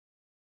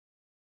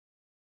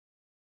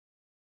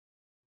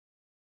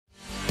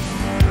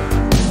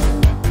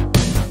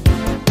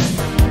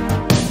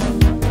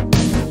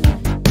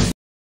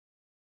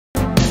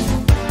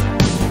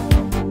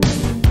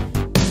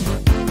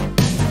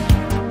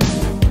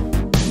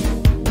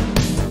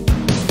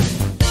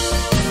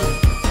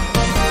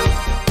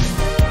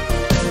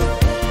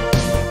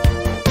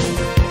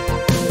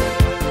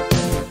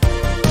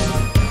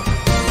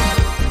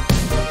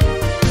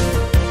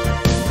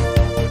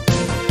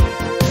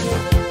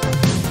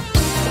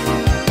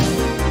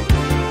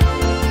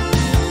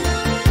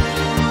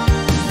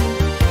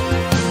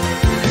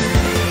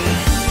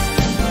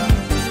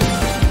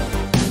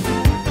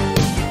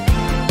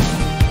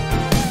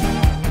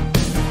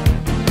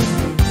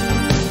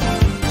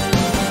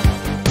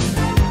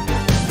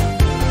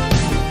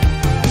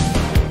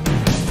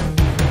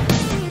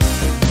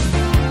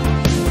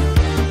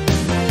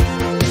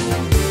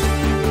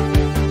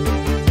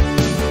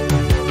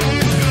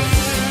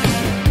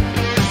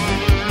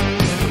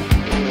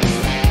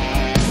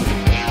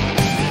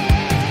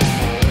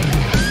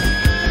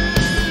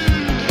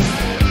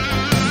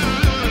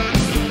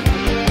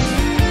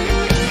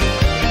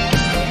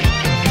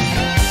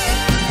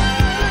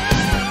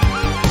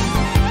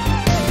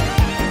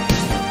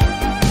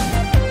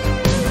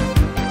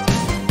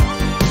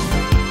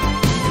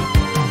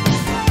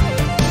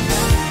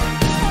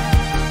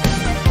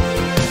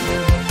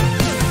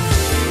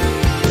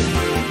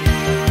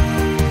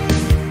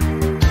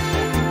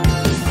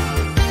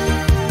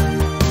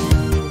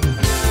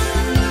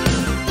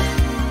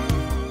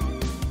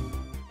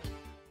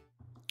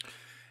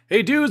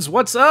Hey dudes,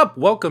 what's up?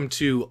 Welcome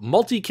to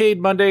Multicade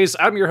Mondays.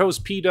 I'm your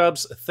host,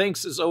 PDubs.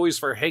 Thanks as always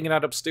for hanging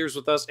out upstairs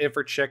with us and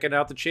for checking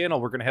out the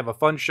channel. We're going to have a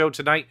fun show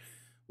tonight.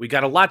 We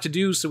got a lot to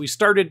do, so we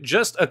started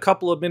just a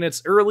couple of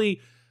minutes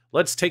early.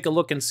 Let's take a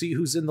look and see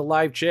who's in the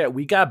live chat.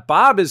 We got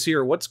Bob is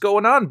here. What's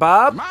going on,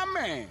 Bob? My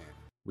man.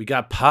 We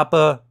got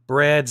Papa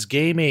Brad's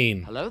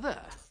Gaming. Hello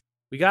there.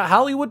 We got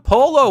Hollywood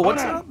Polo.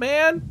 What's up,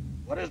 man?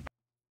 What is...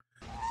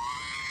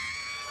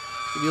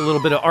 Give you a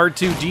little bit of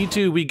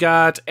R2-D2. We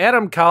got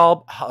Adam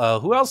Kalb.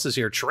 Who else is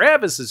here?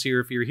 Travis is here.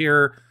 If you're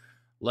here,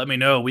 let me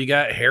know. We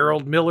got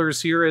Harold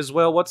Miller's here as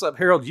well. What's up,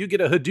 Harold? You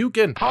get a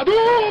Hadouken.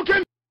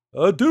 Hadouken!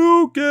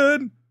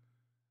 Hadouken!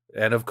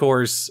 And of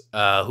course,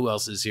 who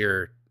else is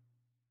here?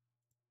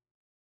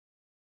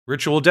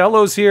 Ritual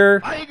Delo's here.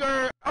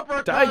 Tiger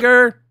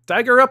uppercut.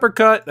 Tiger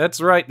uppercut.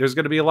 That's right. There's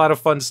going to be a lot of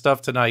fun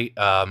stuff tonight.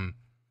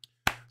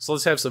 So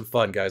let's have some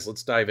fun, guys.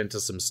 Let's dive into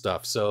some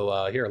stuff.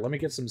 So here, let me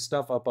get some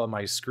stuff up on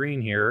my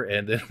screen here,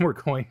 and then we're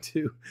going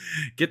to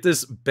get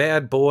this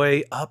bad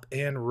boy up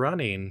and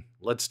running.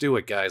 Let's do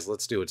it, guys.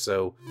 Let's do it.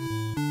 So,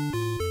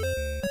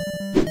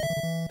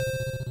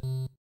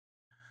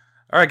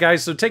 all right,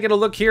 guys. So taking a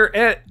look here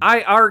at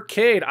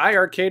iiRcade.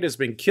 iiRcade has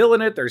been killing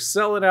it. They're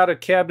selling out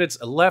of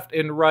cabinets left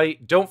and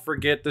right. Don't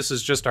forget, this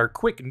is just our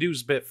quick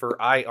news bit for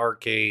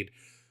iiRcade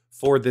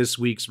for this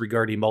week's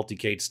regarding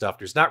Multicade stuff.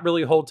 There's not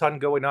really a whole ton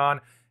going on,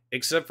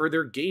 except for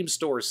their game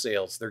store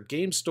sales. Their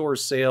game store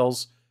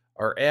sales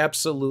are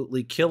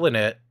absolutely killing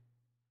it.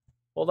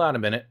 Hold on a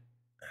minute.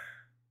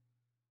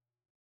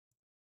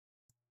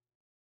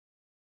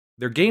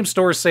 Their game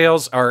store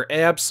sales are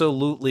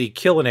absolutely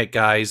killing it,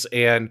 guys.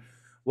 And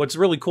what's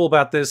really cool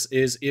about this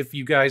is if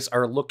you guys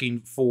are looking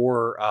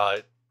for,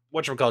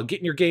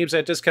 getting your games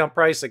at discount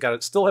price, they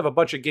still have a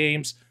bunch of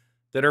games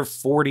that are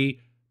 40%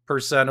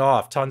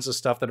 off. Tons of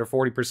stuff that are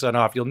 40%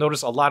 off. You'll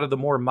notice a lot of the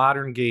more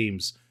modern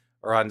games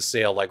are on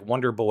sale, like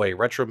Wonder Boy,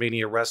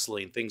 Retromania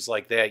Wrestling, things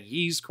like that.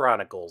 Yee's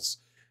Chronicles,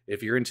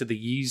 if you're into the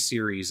Yee's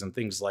series and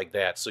things like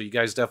that. So you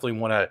guys definitely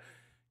want to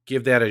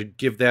give that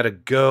a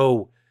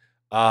go.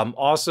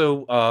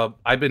 Also,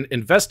 I've been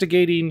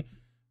investigating,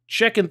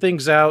 checking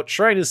things out,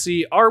 trying to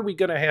see, are we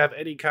going to have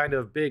any kind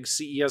of big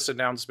CES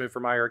announcement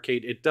from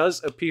iiRcade? It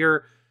does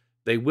appear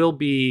they will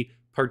be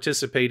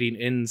participating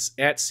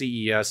at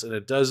CES, and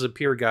it does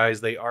appear,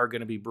 guys, they are going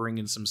to be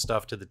bringing some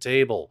stuff to the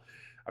table.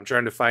 I'm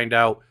trying to find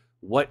out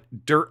what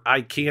dirt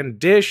I can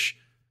dish.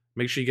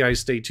 Make sure you guys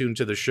stay tuned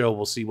to the show.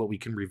 We'll see what we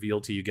can reveal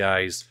to you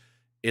guys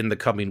in the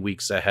coming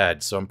weeks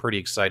ahead. So I'm pretty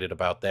excited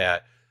about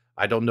that.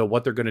 I don't know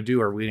what they're going to do.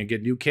 Are we going to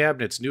get new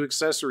cabinets, new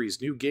accessories,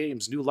 new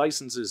games, new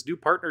licenses, new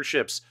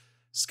partnerships?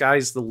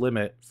 Sky's the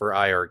limit for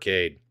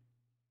iiRcade.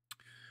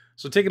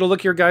 So taking a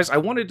look here, guys, I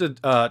wanted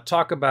to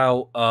talk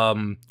about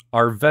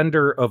our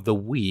vendor of the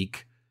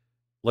week.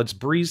 Let's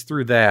breeze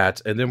through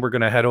that, and then we're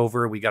going to head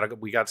over. We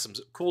got some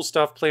cool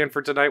stuff planned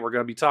for tonight. We're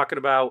going to be talking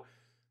about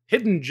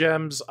hidden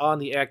gems on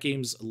the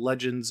AtGames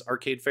Legends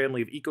arcade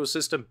family of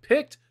ecosystem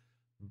picked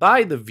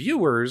by the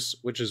viewers,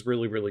 which is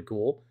really, really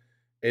cool.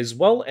 As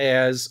well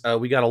as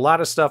we got a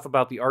lot of stuff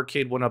about the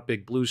Arcade1Up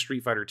Big Blue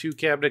Street Fighter 2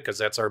 cabinet, because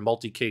that's our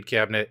Multicade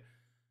Cabinet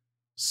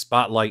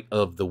Spotlight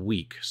of the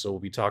week. So we'll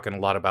be talking a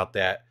lot about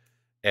that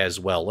as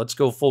well. Let's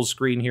go full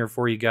screen here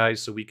for you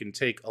guys so we can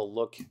take a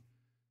look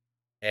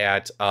at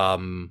at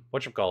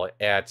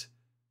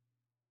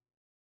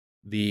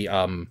the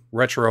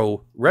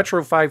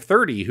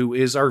Retro530, who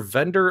is our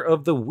vendor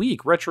of the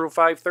week.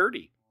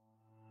 Retro530.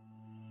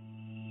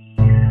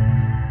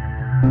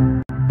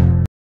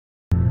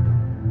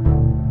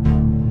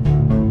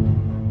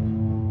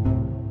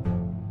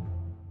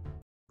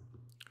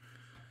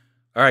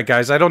 All right,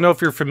 guys, I don't know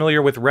if you're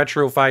familiar with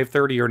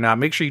Retro530 or not.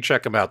 Make sure you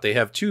check them out. They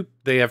have two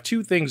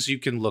things you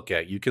can look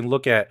at. You can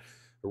look at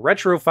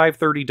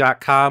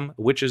Retro530.com,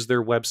 which is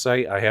their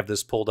website. I have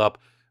this pulled up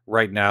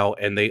right now.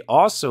 And they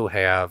also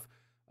have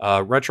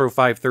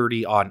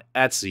Retro530 on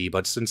Etsy.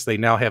 But since they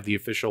now have the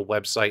official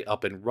website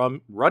up and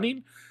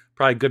running,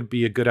 probably going to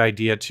be a good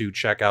idea to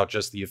check out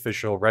just the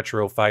official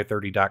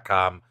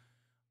Retro530.com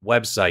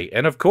website.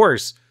 And of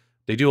course,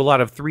 they do a lot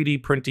of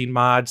 3D printing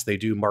mods. They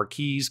do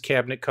marquees,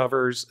 cabinet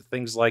covers,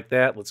 things like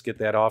that. Let's get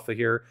that off of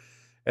here.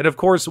 And of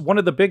course, one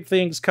of the big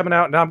things coming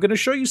out, now I'm going to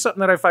show you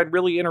something that I find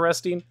really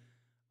interesting.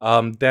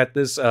 That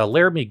this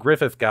Laramie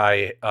Griffith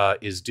guy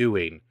is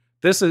doing.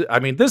 This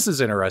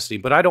is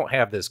interesting, but I don't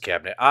have this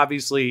cabinet.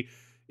 Obviously,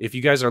 if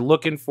you guys are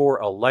looking for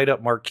a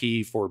light-up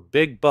marquee for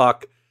big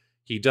buck,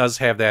 he does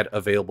have that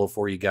available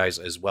for you guys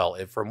as well.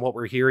 And from what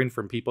we're hearing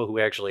from people who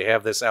actually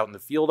have this out in the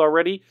field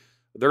already,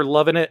 they're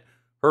loving it.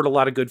 Heard a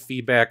lot of good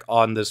feedback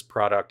on this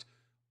product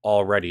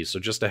already. So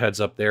just a heads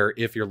up there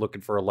if you're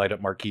looking for a light-up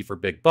marquee for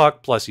big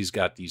buck. Plus, he's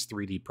got these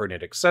 3D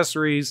printed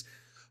accessories.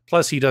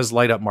 Plus, he does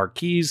light-up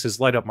marquees. His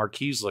light-up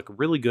marquees look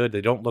really good.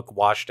 They don't look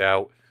washed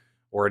out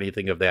or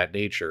anything of that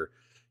nature.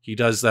 He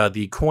does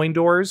the coin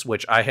doors,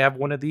 which I have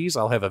one of these.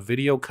 I'll have a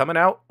video coming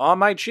out on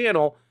my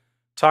channel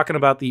talking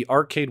about the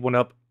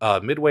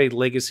Arcade1Up Midway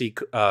Legacy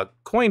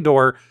coin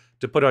door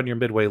to put on your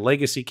Midway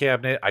Legacy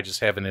cabinet. I just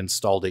haven't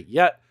installed it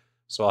yet.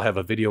 So I'll have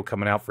a video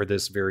coming out for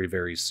this very,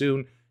 very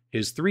soon.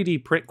 His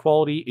 3D print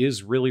quality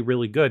is really,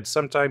 really good.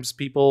 Sometimes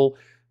people,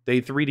 they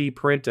 3D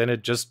print and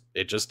it just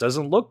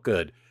doesn't look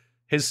good.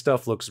 His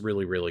stuff looks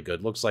really, really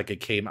good. Looks like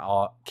it came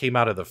out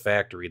of the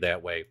factory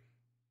that way.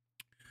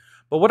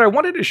 But what I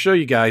wanted to show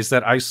you guys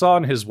that I saw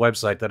on his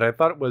website that I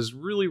thought was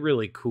really,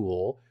 really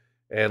cool,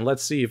 and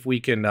let's see if we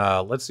can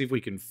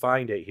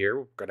find it here.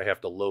 We're gonna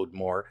have to load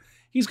more.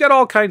 He's got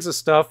all kinds of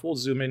stuff. We'll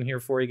zoom in here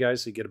for you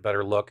guys so you get a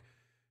better look.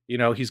 You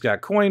know, he's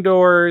got coin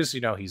doors.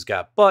 You know, he's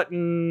got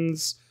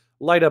buttons,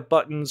 light up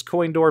buttons,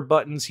 coin door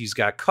buttons. He's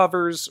got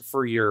covers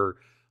for your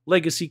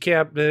legacy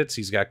cabinets.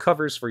 He's got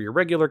covers for your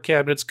regular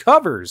cabinets,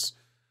 covers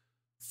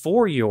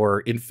for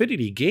your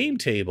infinity game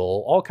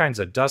table, all kinds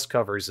of dust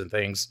covers and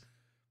things.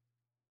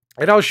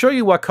 And I'll show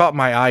you what caught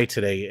my eye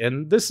today,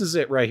 and this is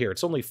it right here.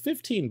 It's only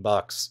 15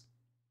 bucks.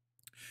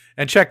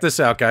 And check this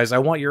out, guys. I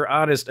want your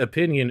honest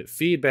opinion,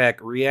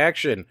 feedback,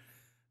 reaction.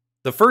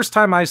 The first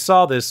time I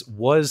saw this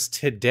was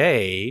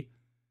today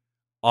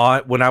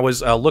when I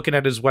was looking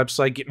at his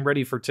website, getting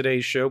ready for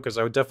today's show, because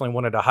I definitely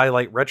wanted to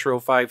highlight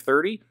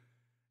Retro530.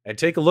 And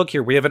take a look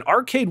here. We have an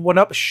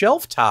Arcade1Up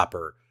shelf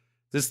topper.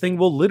 This thing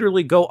will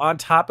literally go on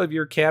top of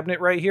your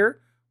cabinet right here.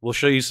 We'll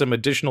show you some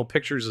additional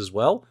pictures as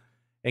well,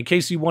 in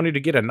case you wanted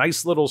to get a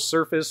nice little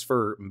surface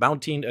for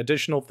mounting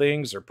additional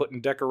things or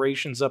putting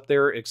decorations up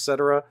there,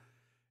 etc.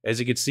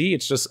 As you can see,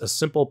 it's just a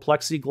simple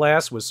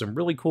plexiglass with some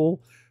really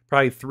cool,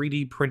 probably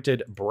 3D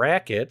printed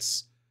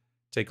brackets.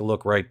 Take a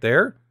look right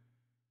there.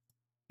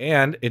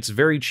 And it's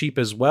very cheap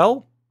as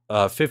well,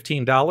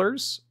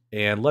 $15.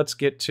 And let's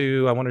get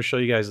to, I want to show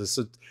you guys this.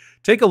 So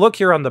take a look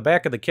here on the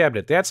back of the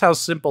cabinet. That's how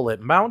simple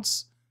it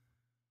mounts.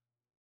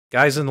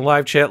 Guys in the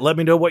live chat, let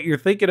me know what you're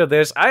thinking of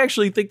this. I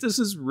actually think this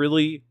is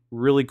really,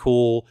 really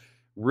cool,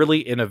 really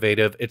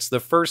innovative. It's the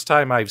first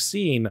time I've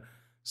seen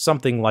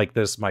something like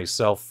this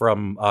myself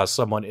from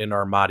someone in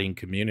our modding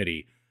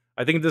community.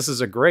 I think this is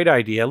a great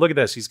idea. Look at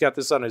this. He's got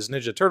this on his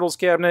Ninja Turtles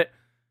cabinet.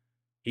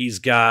 He's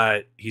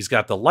got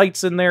the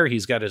lights in there.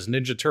 He's got his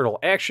Ninja Turtle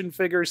action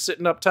figure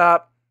sitting up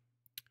top.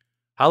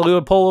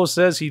 Hollywood Polo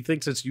says he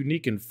thinks it's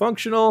unique and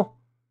functional.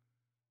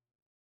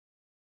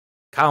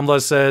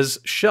 Kamla says,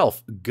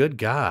 shelf, good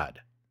God.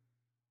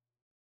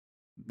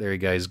 There you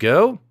guys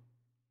go.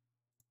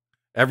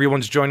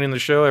 Everyone's joining the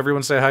show.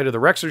 Everyone say hi to the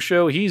Rexer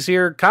show. He's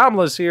here.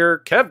 Kamla's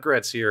here.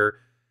 Kevgret's here.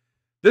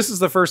 This is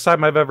the first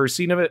time I've ever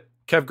seen of it.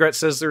 Kevgret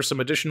says there's some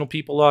additional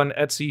people on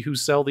Etsy who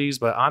sell these,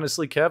 but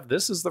honestly, Kev,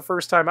 this is the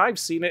first time I've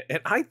seen it,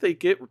 and I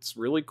think it's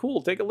really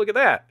cool. Take a look at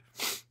that.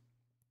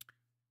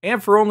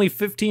 And for only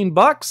 15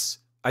 bucks,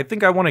 I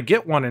think I want to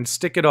get one and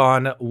stick it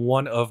on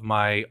one of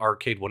my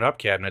Arcade1Up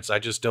cabinets. I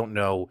just don't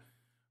know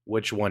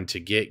which one to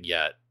get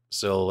yet.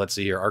 So let's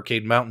see here.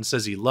 Arcade Mountain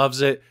says he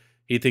loves it.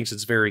 He thinks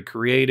it's very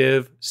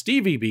creative.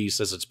 Stevie B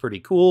says it's pretty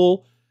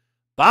cool.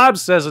 Bob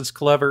says it's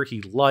clever.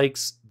 He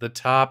likes the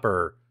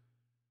topper.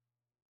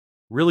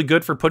 Really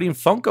good for putting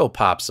Funko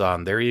Pops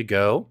on. There you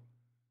go.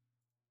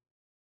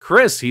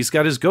 Chris, he's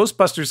got his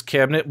Ghostbusters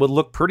cabinet. Would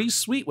look pretty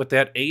sweet with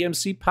that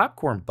AMC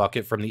popcorn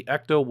bucket from the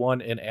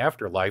Ecto-1 and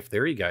Afterlife.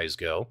 There you guys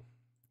go.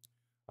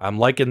 I'm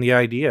liking the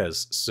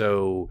ideas.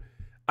 So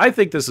I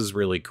think this is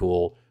really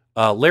cool.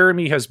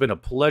 Laramie has been a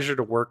pleasure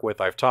to work with.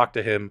 I've talked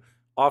to him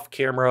off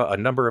camera a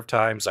number of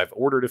times. I've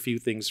ordered a few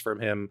things from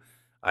him.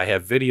 I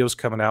have videos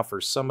coming out for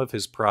some of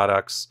his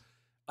products.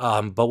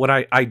 But when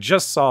I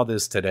just saw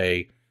this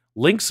today,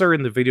 links are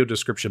in the video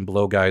description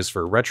below, guys,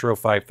 for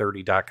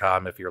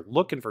retro530.com. If you're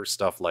looking for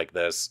stuff like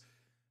this,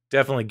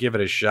 definitely give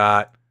it a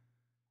shot.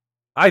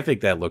 I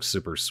think that looks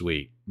super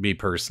sweet, me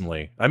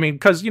personally. I mean,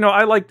 because, you know,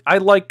 I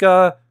like,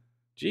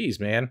 geez,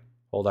 man.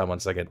 Hold on one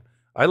second.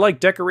 I like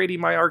decorating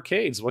my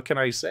arcades. What can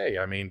I say?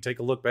 I mean, take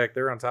a look back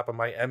there on top of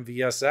my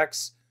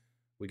MVSX.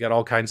 We got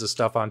all kinds of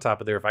stuff on top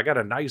of there. If I got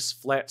a nice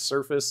flat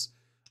surface,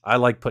 I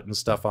like putting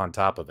stuff on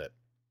top of it.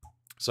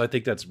 So I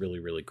think that's really,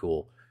 really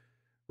cool.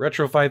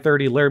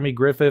 Retro530, Laramie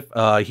Griffith,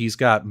 he's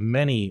got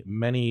many,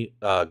 many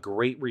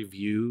great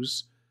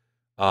reviews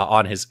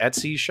on his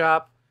Etsy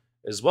shop,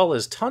 as well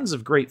as tons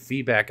of great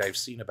feedback I've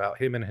seen about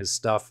him and his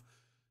stuff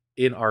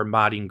in our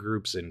modding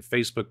groups and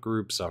Facebook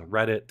groups, on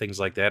Reddit, things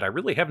like that. I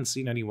really haven't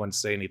seen anyone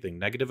say anything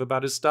negative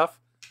about his stuff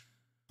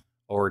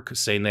or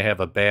saying they have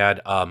a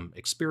bad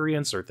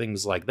experience or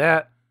things like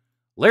that.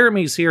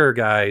 Laramie's here,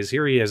 guys.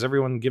 Here he is.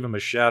 Everyone give him a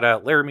shout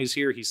out. Laramie's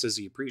here. He says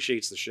he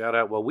appreciates the shout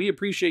out. Well, we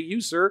appreciate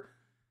you, sir,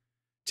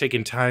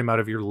 taking time out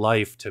of your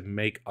life to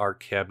make our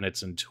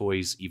cabinets and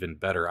toys even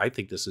better. I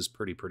think this is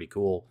pretty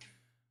cool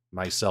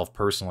myself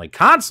personally.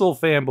 Console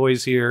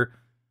Fanboy's here.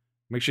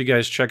 Make sure you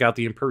guys check out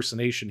the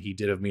impersonation he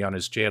did of me on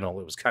his channel.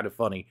 It was kind of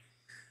funny.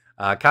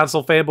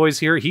 Console Fanboy's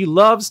here. He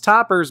loves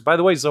toppers. By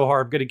the way,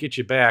 Zohar, I'm going to get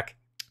you back.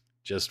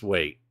 Just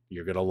wait.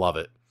 You're going to love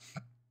it.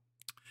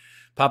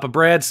 Papa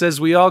Brad says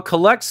we all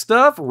collect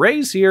stuff.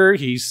 Ray's here.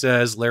 He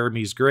says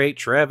Laramie's great.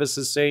 Travis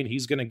is saying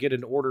he's going to get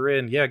an order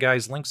in. Yeah,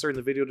 guys, links are in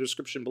the video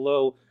description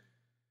below.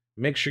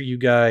 Make sure you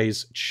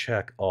guys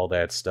check all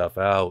that stuff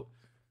out.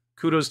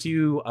 kudos to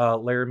you,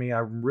 Laramie.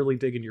 I'm really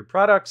digging your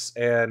products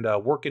and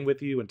working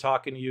with you and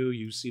talking to you.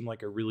 You seem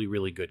like a really,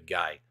 really good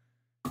guy.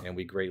 And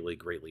we greatly,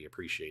 greatly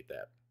appreciate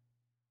that.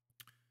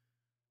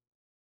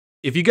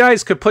 If you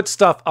guys could put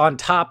stuff on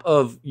top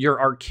of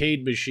your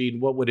arcade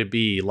machine, what would it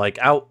be? Like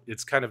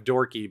it's kind of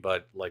dorky,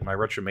 but like my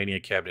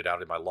Retromania cabinet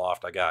out in my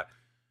loft, I got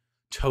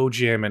Toe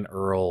Jam and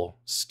Earl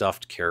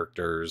stuffed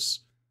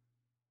characters.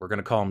 We're going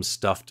to call them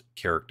stuffed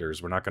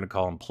characters. We're not going to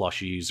call them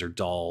plushies or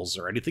dolls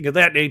or anything of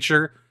that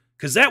nature,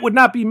 because that would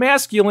not be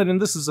masculine,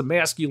 and this is a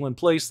masculine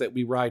place that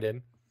we ride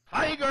in.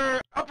 Tiger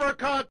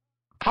uppercut.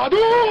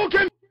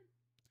 Hadouken.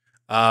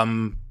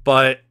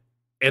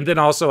 And then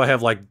also I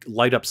have like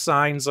light up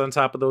signs on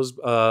top of those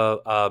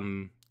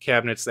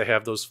cabinets that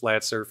have those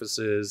flat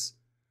surfaces.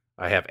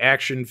 I have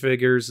action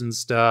figures and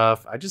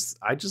stuff. I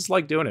just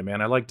like doing it,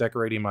 man. I like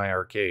decorating my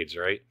arcades,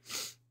 right?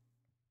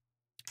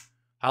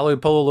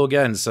 Hollywood Polo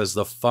again says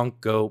the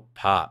Funko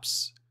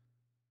Pops.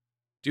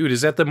 Dude,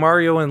 is that the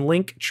Mario and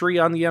Link tree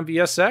on the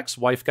MVSX?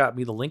 Wife got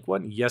me the Link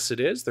one. Yes,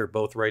 it is. They're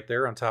both right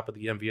there on top of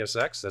the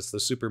MVSX. That's the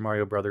Super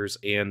Mario Brothers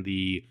and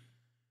the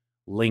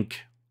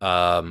Link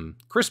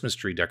Christmas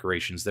tree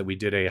decorations that we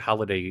did a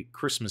holiday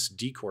Christmas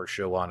decor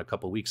show on a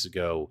couple weeks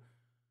ago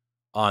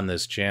on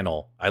this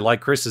channel. I like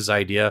Chris's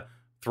idea.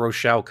 Throw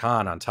Shao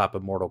Kahn on top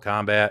of Mortal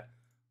Kombat.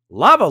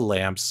 Lava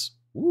lamps.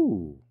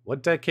 Ooh,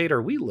 what decade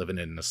are we living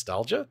in?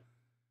 Nostalgia?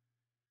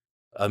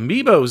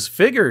 Amiibos,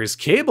 figures,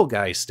 Cable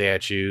Guy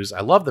statues. I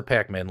love the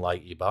Pac-Man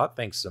light you bought.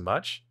 Thanks so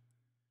much.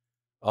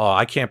 Oh,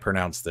 I can't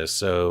pronounce this.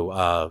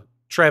 So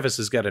Travis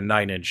has got a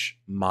 9-inch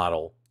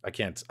model. I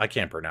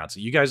can't pronounce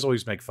it. You guys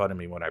always make fun of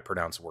me when I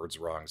pronounce words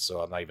wrong, so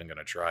I'm not even going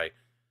to try.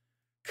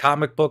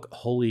 Comic book,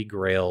 Holy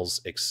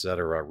Grails,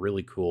 etc.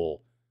 Really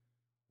cool.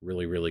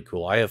 Really, really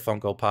cool. I have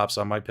Funko Pops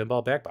on my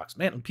pinball back box.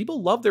 Man,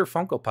 people love their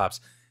Funko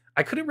Pops.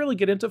 I couldn't really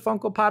get into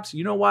Funko Pops.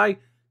 You know why?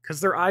 Because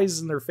their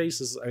eyes and their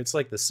faces, it's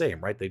like the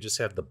same, right? They just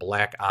have the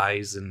black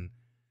eyes, and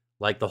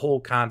like the whole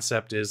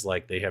concept is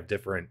like they have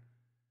different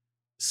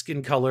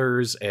skin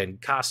colors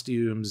and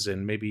costumes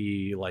and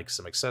maybe like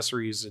some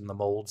accessories in the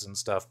molds and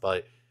stuff,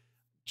 but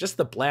just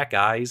the black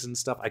eyes and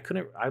stuff.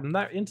 I'm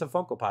not into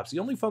Funko Pops. The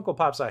only Funko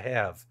Pops I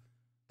have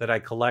that I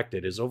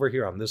collected is over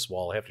here on this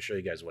wall. I have to show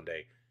you guys one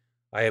day.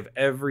 I have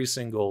every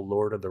single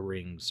Lord of the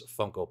Rings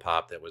Funko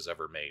Pop that was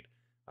ever made.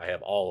 I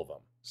have all of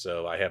them.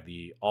 So I have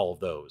all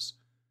of those.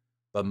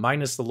 But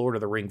minus the Lord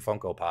of the Ring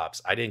Funko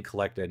Pops, I didn't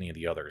collect any of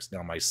the others.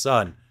 Now my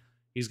son,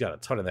 he's got a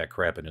ton of that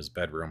crap in his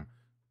bedroom.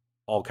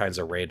 All kinds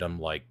of random,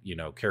 like, you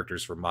know,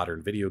 characters from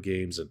modern video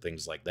games and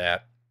things like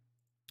that.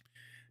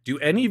 Do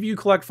any of you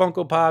collect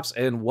Funko Pops,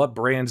 and what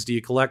brands do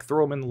you collect?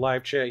 Throw them in the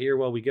live chat here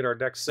while we get our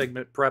next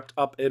segment prepped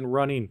up and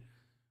running.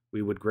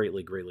 We would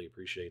greatly, greatly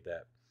appreciate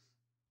that.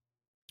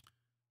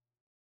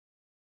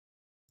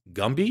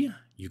 Gumby?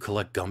 You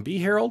collect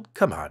Gumby, Harold?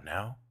 Come on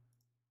now.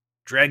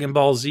 Dragon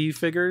Ball Z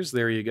figures,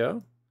 there you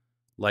go.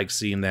 Like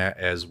seeing that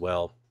as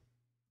well.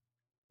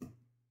 All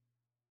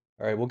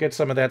right, we'll get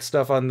some of that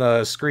stuff on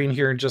the screen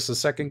here in just a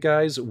second,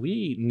 guys.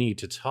 We need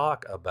to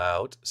talk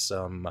about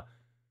some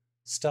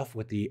stuff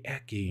with the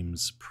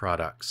AtGames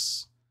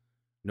products.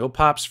 No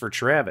pops for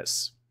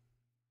Travis.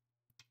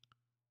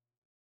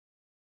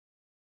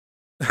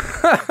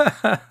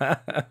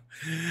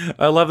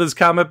 I love this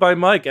comment by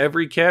Mike.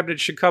 Every cabinet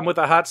should come with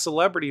a hot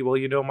celebrity. Well,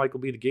 you know, Michael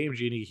B. the Game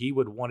Genie, he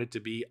would want it to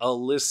be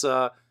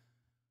Alyssa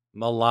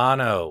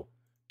Milano.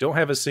 Don't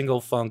have a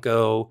single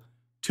Funko.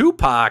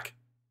 Tupac.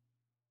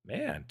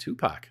 Man,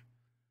 Tupac.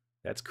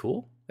 That's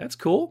cool. That's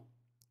cool.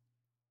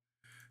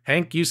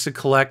 Hank used to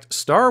collect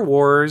Star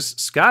Wars.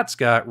 Scott's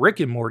got Rick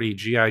and Morty,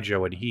 G.I.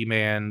 Joe, and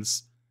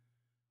He-Mans.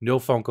 No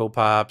Funko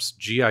Pops.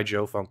 G.I.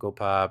 Joe Funko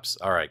Pops.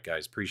 All right,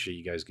 guys. Appreciate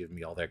you guys giving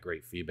me all that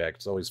great feedback.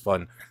 It's always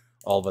fun.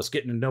 All of us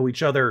getting to know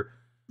each other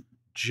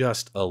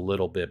just a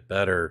little bit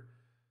better.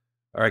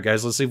 All right,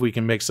 guys. Let's see if we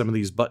can make some of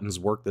these buttons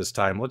work this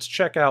time. Let's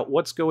check out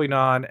what's going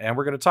on, and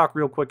we're going to talk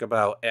real quick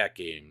about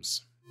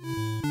AtGames.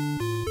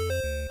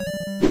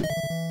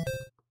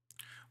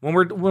 When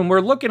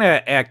we're looking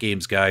at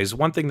AtGames, guys,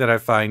 one thing that I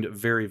find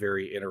very,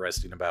 very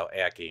interesting about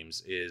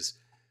AtGames is,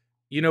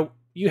 you know,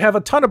 you have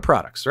a ton of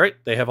products, right?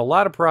 They have a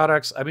lot of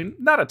products. I mean,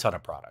 not a ton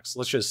of products.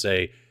 Let's just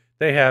say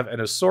they have an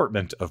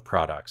assortment of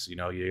products. You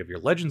know, you have your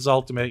Legends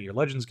Ultimate, your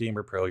Legends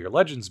Gamer Pro, your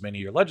Legends Mini,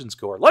 your Legends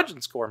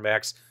Core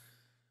Max,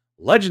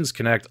 Legends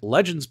Connect,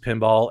 Legends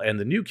Pinball, and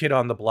the new kid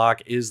on the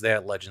block is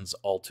that Legends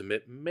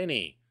Ultimate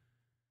Mini.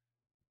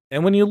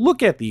 And when you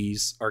look at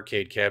these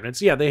arcade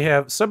cabinets, yeah, they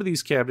have, some of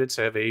these cabinets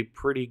have a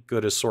pretty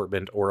good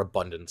assortment or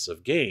abundance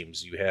of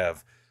games. You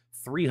have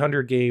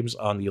 300 games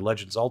on the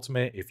Legends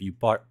Ultimate. If you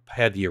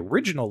had the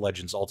original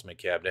Legends Ultimate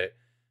cabinet,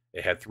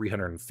 it had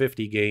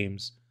 350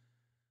 games.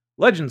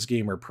 Legends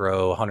Gamer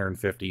Pro,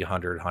 150,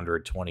 100,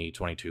 120,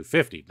 22,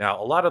 50.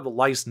 Now, a lot of the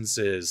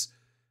licenses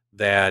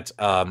and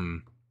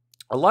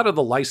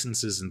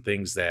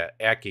things that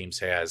AtGames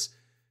has,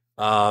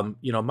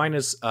 you know,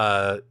 minus,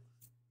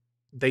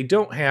 they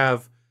don't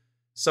have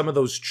some of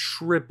those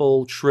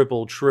triple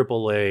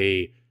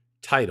A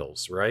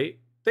titles, right?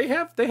 they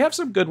have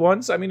some good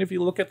ones. I mean, if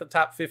you look at the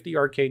top 50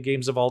 arcade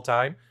games of all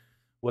time,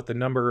 what the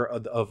number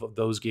of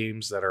those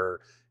games that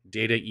are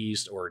Data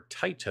East or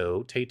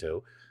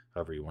Taito,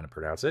 however you want to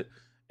pronounce it,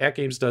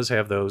 AtGames does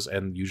have those,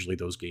 and usually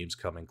those games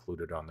come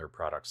included on their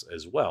products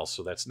as well.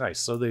 So that's nice.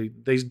 So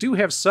they do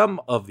have some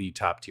of the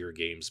top tier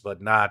games,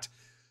 but not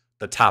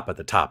the top of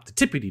the top, the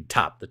tippity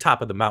top, the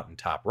top of the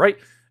mountaintop, right?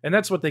 And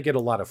that's what they get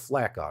a lot of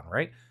flack on,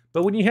 right?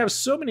 But when you have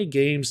so many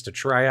games to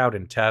try out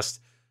and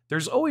test,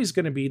 there's always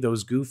going to be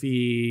those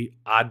goofy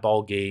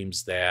oddball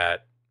games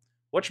that,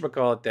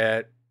 whatchamacallit,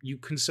 that you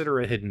consider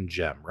a hidden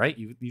gem, right?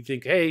 You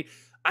think, hey,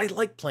 I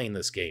like playing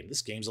this game.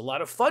 This game's a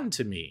lot of fun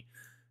to me.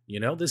 You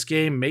know, this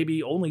game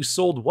maybe only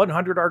sold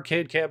 100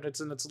 arcade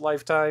cabinets in its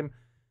lifetime,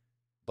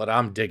 but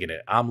I'm digging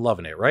it. I'm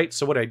loving it, right?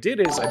 So what I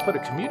did is I put a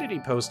community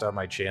post on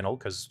my channel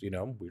because, you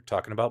know, we were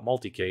talking about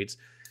multicades,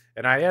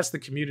 and I asked the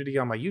community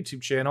on my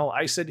YouTube channel,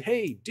 I said,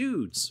 hey,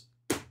 dudes,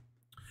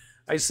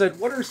 I said,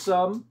 what are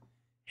some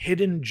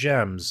hidden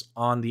gems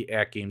on the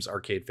AtGames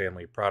arcade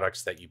family of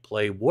products that you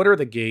play? What are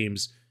the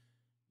games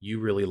you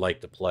really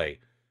like to play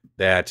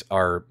that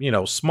are, you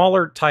know,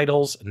 smaller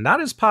titles, not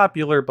as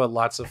popular, but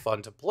lots of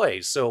fun to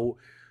play? So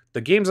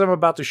the games I'm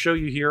about to show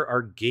you here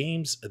are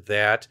games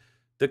that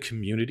the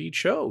community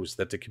chose,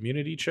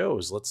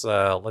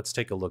 Let's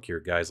take a look here,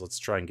 guys. Let's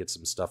try and get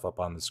some stuff up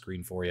on the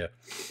screen for you.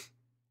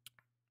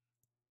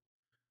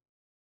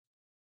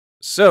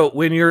 So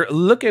when you're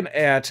looking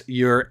at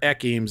your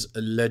AtGames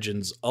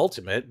Legends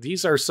Ultimate,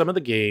 these are some of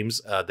the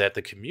games that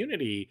the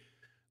community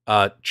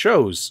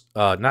chose.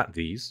 Not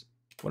these.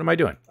 What am I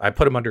doing? I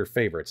put them under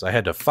favorites. I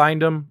had to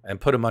find them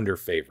and put them under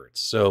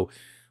favorites. So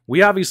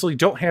we obviously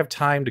don't have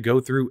time to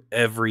go through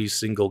every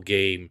single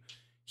game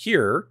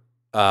here,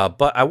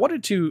 but I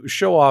wanted to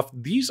show off,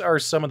 these are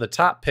some of the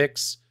top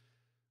picks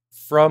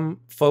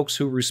from folks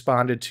who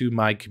responded to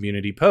my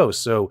community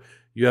post. So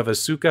you have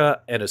Asuka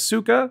and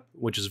Asuka,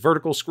 which is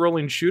vertical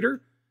scrolling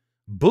shooter.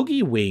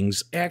 Boogie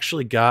Wings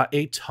actually got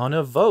a ton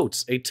of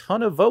votes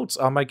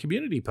on my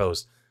community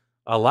post.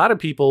 A lot of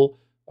people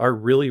are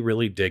really,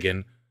 really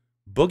digging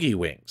Boogie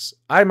Wings.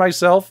 I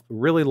myself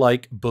really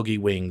like Boogie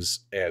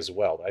Wings as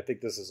well. I think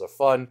this is a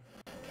fun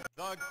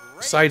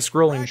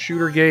side-scrolling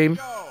shooter game.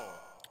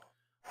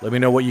 Let me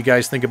know what you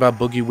guys think about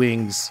Boogie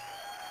Wings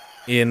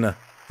in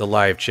the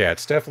live chat.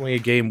 It's definitely a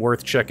game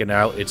worth checking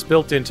out. It's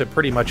built into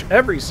pretty much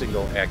every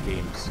single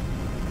AtGames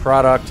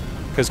product,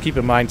 because keep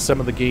in mind,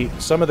 some of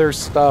their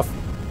stuff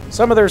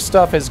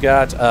has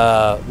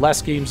got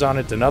less games on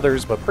it than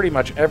others, but pretty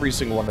much every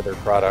single one of their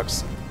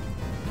products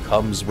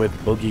comes with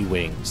Boogie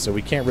Wings, so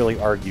we can't really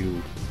argue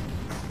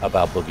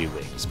about Boogie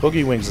Wings.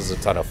 Boogie Wings is a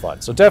ton of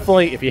fun. So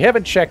definitely, if you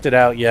haven't checked it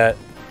out yet,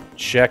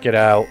 check it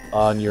out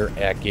on your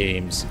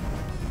AtGames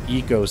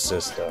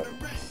ecosystem.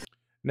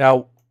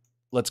 Now,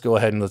 let's go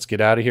ahead and let's get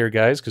out of here,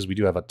 guys, because we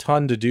do have a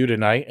ton to do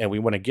tonight, and we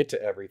want to get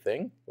to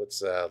everything.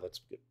 Let's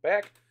get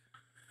back.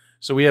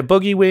 So we have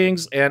Boogie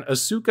Wings and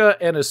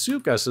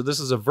Asuka. So this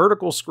is a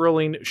vertical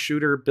scrolling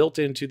shooter built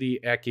into the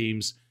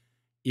AtGames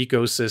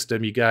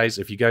ecosystem. You guys,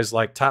 if you guys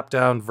like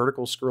top-down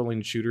vertical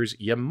scrolling shooters,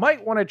 you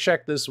might want to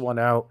check this one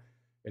out.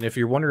 And if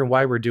you're wondering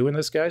why we're doing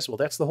this, guys, well,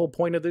 that's the whole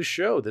point of this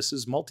show. This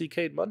is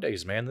Multicade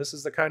Mondays, man. This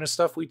is the kind of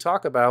stuff we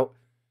talk about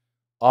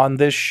on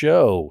this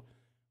show.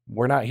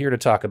 We're not here to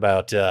talk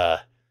about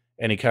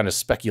any kind of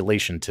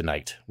speculation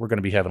tonight. We're going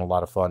to be having a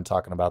lot of fun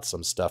talking about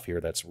some stuff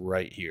here that's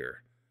right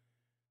here.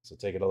 So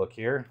taking a look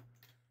here.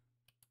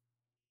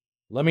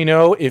 Let me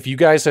know if you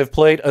guys have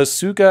played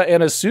Asuka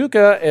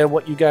and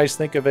what you guys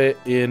think of it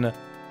in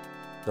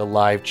the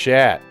live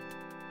chat.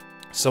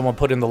 Someone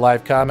put in the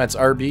live comments,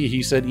 RB,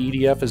 he said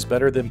EDF is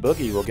better than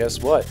Boogie. Well, guess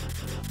what?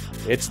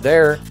 It's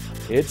there.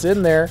 It's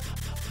in there.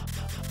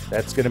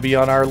 That's going to be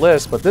on our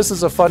list. But this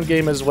is a fun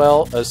game as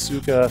well,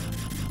 Asuka.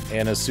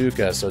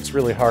 So it's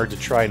really hard to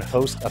try and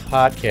host a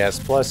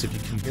podcast. Plus, if you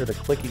can hear the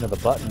clicking of the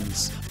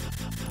buttons,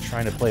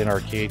 trying to play an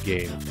arcade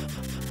game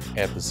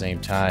at the same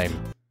time.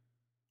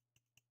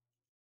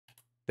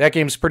 That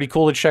game's pretty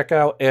cool to check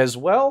out as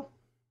well.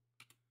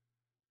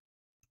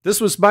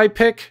 This was my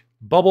pick,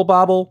 Bubble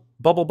Bobble.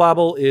 Bubble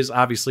Bobble is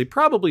obviously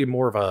probably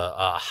more of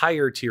a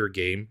higher tier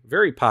game.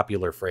 Very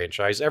popular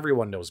franchise.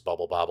 Everyone knows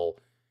Bubble Bobble.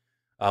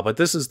 But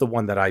this is the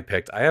one that I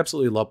picked. I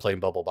absolutely love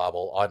playing Bubble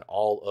Bobble on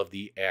all of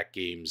the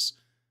AtGames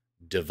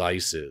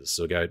devices.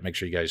 So guys, make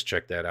sure you guys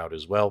check that out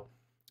as well.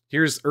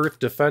 Here's Earth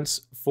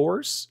Defense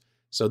Force.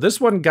 So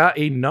this one got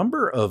a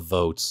number of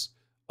votes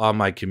on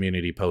my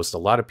community post. A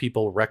lot of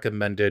people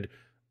recommended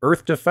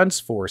Earth Defense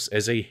Force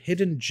as a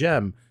hidden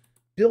gem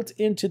built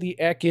into the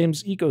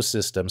AtGames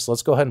ecosystem. So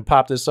let's go ahead and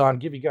pop this on,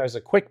 give you guys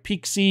a quick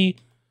peek-see.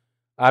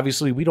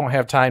 Obviously, we don't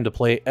have time to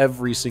play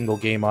every single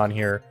game on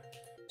here,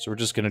 so we're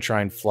just going to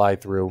try and fly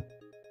through.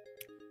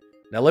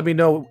 Now, let me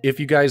know if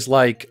you guys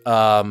like,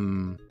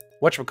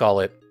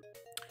 whatchamacallit,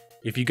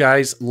 if you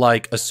guys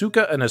like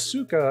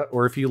Asuka,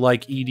 or if you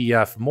like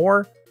EDF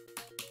more.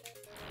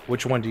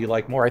 Which one do you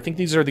like more? I think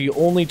these are the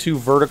only two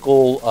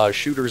vertical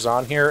shooters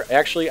on here.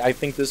 Actually, I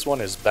think this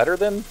one is better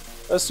than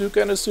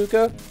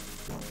Asuka.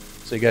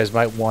 So you guys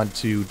might want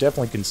to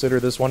definitely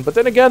consider this one. But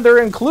then again, they're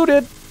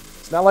included.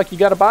 It's not like you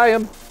got to buy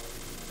them.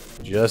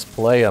 Just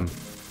play them.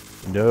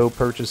 No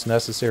purchase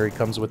necessary.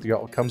 Comes with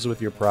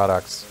your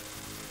products.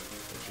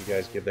 You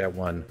guys give that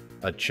one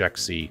a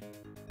check-see.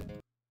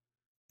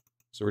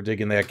 So we're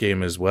digging that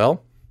game as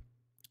well.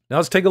 Now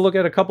let's take a look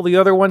at a couple of the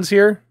other ones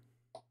here.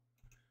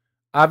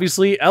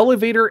 Obviously,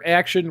 elevator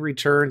action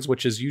returns,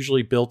 which is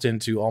usually built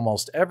into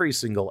almost every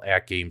single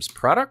AtGames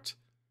product.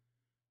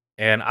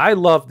 And I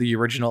love the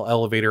original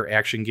elevator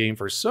action game.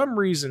 For some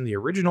reason, the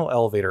original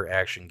elevator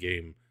action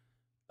game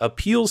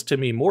appeals to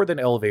me more than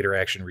elevator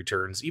action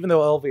returns, even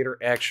though elevator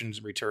action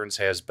returns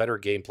has better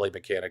gameplay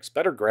mechanics,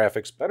 better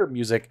graphics, better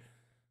music,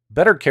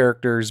 better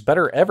characters,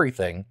 better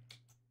everything.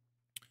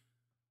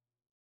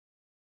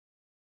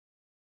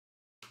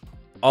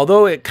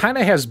 Although it kind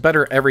of has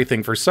better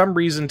everything for some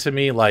reason to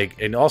me, like,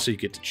 and also you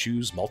get to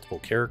choose multiple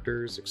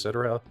characters,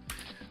 etc.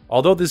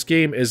 Although this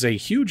game is a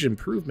huge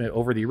improvement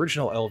over the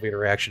original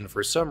elevator action,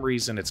 for some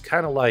reason it's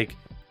kind of like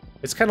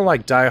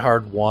Die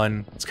Hard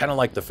 1. It's kind of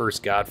like the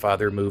first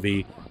Godfather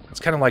movie. It's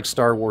kind of like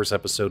Star Wars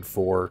Episode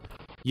 4.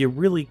 You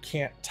really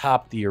can't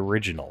top the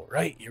original,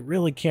 right? You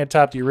really can't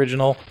top the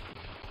original.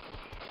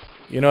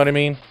 You know what I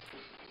mean?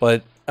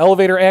 But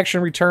elevator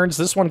action returns.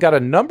 This one got a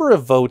number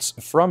of votes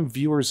from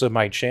viewers of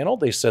my channel.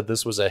 They said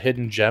this was a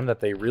hidden gem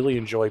that they really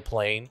enjoy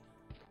playing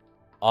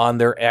on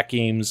their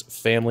AtGames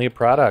family of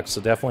products.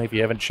 So definitely, if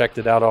you haven't checked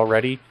it out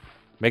already,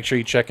 make sure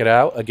you check it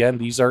out. Again,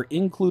 these are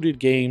included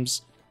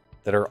games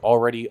that are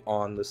already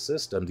on the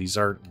system.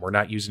 We're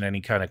not using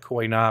any kind of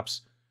coin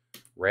ops,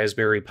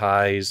 Raspberry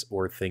Pis,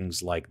 or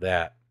things like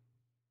that.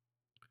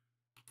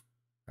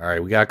 All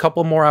right, we got a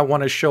couple more I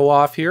want to show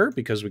off here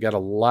because we got a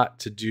lot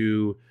to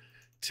do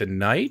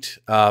tonight.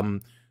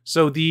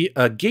 So the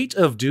Gate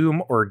of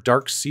Doom or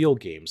Dark Seal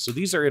games. So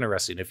these are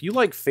interesting. If you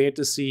like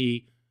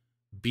fantasy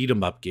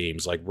beat-em-up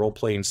games, like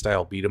role-playing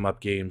style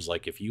beat-em-up games,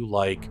 like if you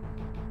like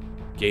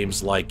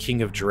games like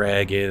King of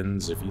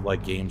Dragons, if you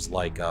like games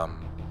like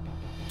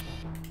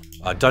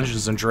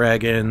Dungeons and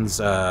Dragons,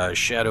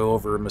 Shadow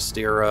over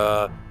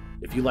Mystera,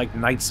 if you like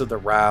Knights of the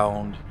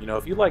Round, you know,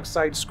 if you like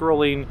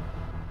side-scrolling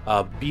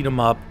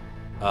beat-em-up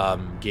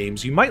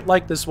games, you might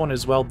like this one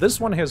as well. This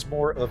one has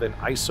more of an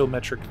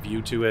isometric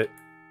view to it.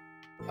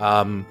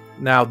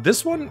 Now,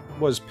 this one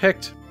was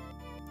picked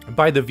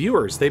by the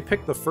viewers. They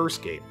picked the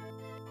first game.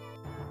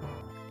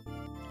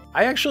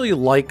 I actually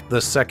like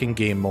the second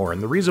game more,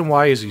 and the reason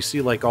why is you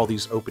see like all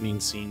these opening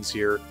scenes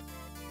here.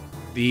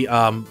 The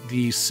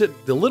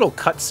little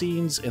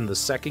cutscenes in the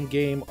second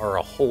game are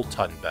a whole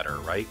ton better,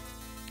 right?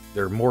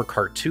 They're more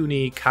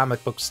cartoony,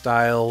 comic book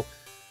style.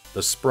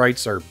 The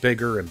sprites are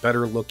bigger and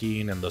better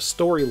looking, and the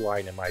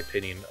storyline, in my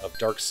opinion, of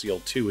Dark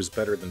Seal 2 is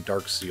better than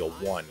Dark Seal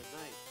 1.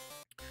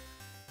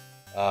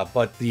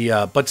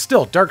 But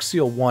still, Dark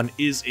Seal 1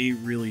 is a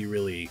really,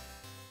 really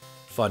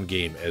fun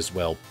game as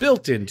well,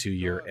 built into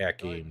your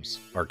AtGames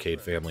arcade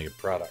family of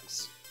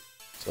products.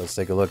 So let's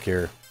take a look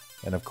here.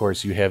 And of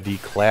course, you have the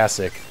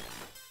classic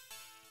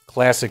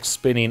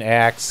spinning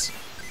axe.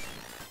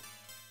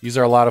 These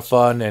are a lot of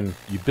fun, and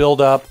you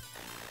build up.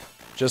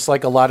 Just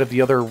like a lot of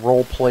the other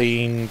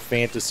role-playing,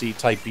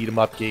 fantasy-type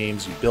beat-em-up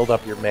games, you build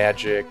up your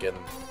magic, and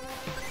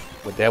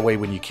that way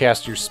when you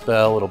cast your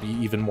spell, it'll be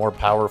even more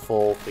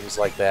powerful, things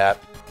like that.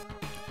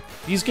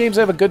 These games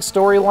have a good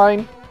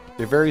storyline.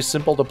 They're very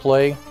simple to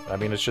play. I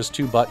mean, it's just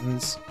 2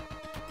 buttons.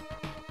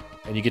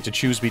 And you get to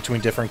choose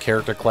between different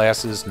character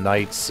classes,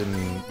 knights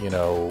and, you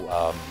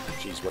know,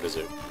 geez, what is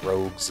it?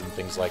 Rogues and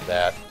things like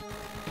that.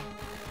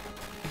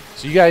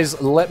 So you guys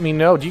let me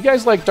know. Do you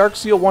guys like Dark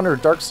Seal 1 or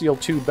Dark Seal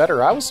 2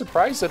 better? I was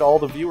surprised that all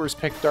the viewers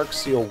picked Dark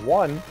Seal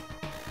 1.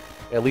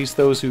 At least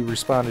those who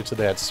responded to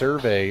that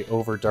survey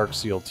over Dark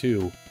Seal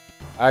 2.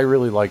 I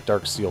really like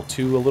Dark Seal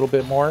 2 a little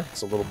bit more.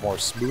 It's a little more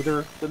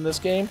smoother than this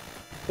game.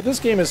 But this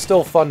game is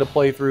still fun to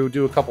play through.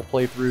 Do a couple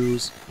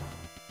playthroughs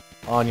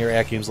on your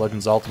AtGames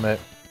Legends Ultimate.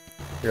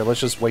 Here,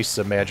 let's just waste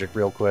some magic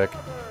real quick.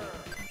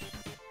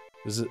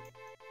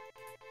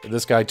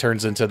 This guy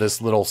turns into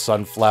this little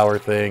sunflower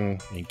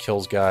thing, and he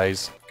kills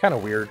guys. Kind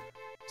of weird.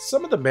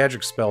 Some of the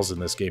magic spells in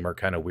this game are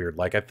kind of weird.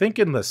 Like, I think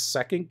in the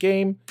second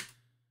game,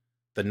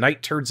 the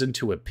knight turns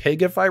into a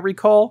pig, if I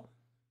recall.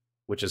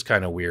 Which is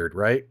kind of weird,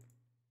 right?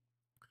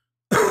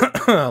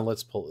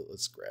 Let's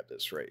grab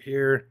this right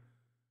here.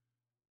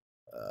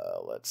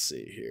 Let's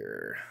see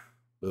here.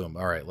 Boom.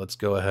 All right, let's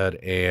go ahead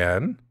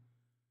and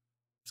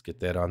let's get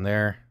that on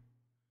there.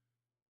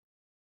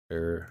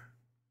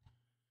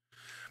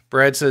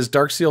 Brad says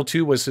Dark Seal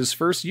 2 was his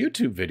first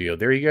YouTube video.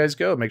 There you guys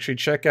go. Make sure you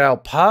check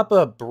out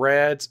Papa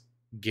Brad's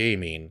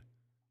Gaming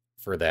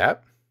for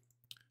that.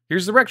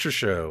 Here's the Retro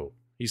Show.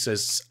 He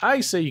says,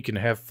 I say you can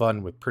have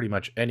fun with pretty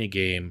much any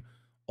game.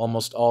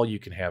 Almost all you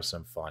can have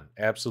some fun.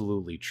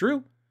 Absolutely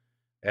true.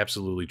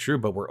 Absolutely true.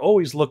 But we're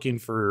always looking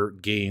for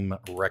game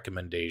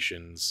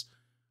recommendations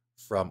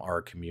from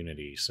our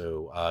community.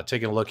 So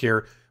taking a look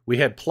here. We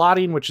had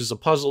Plotting, which is a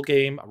puzzle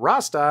game.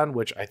 Roston,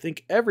 which I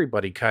think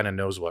everybody kind of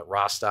knows what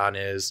Roston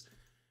is.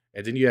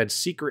 And then you had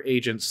Secret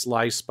Agent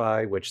Sly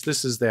Spy, which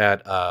this is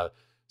that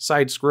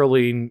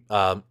Side-scrolling,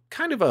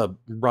 kind of a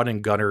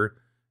run-and-gunner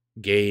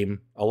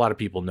game. A lot of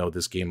people know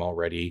this game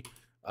already.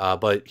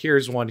 But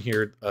here's one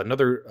here.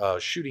 Another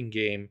shooting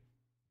game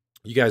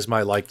you guys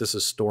might like. This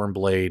is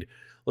Stormblade.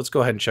 Let's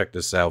go ahead and check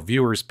this out.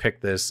 Viewers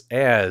picked this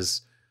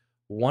as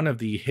one of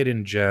the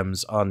hidden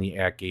gems on the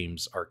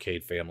AtGames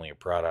arcade family of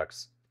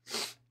products.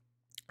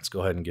 Let's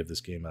go ahead and give this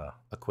game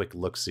a quick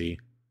look-see.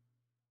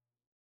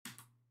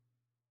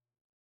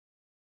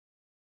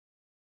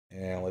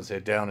 And let's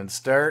head down and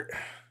start.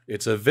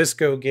 It's a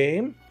Visco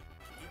game.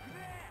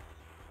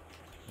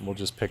 We'll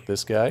just pick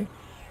this guy.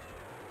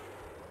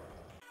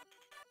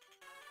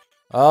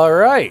 All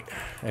right.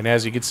 And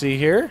as you can see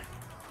here,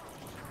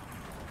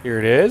 here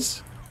it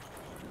is.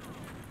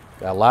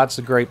 Got lots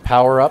of great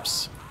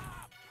power-ups.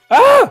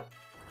 Ah!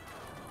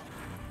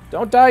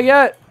 Don't die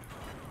yet.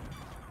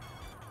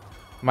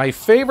 My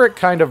favorite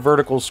kind of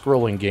vertical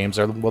scrolling games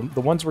are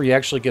the ones where you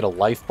actually get a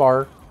life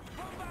bar.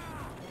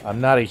 I'm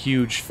not a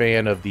huge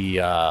fan of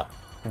the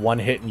one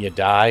hit and you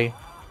die.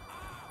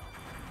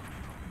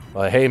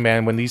 But hey,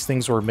 man, when these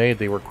things were made,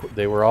 they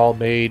were all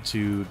made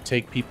to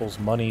take people's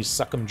money,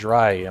 suck them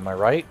dry. Am I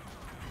right?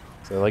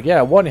 So like,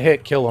 yeah, one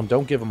hit, kill them.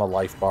 Don't give them a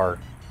life bar.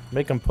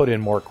 Make them put in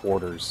more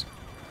quarters.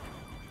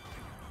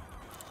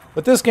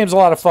 But this game's a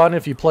lot of fun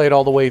if you play it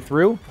all the way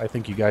through. I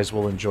think you guys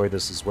will enjoy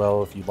this as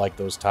well if you like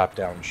those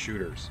top-down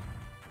shooters.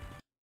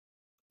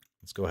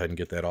 Let's go ahead and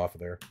get that off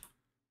of there.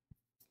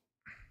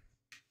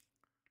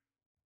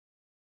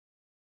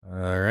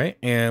 All right,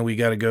 and we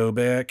got to go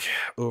back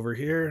over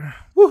here.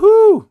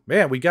 Woohoo!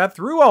 Man, we got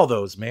through all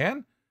those,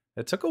 man.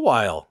 It took a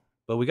while,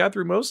 but we got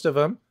through most of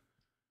them.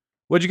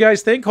 What'd you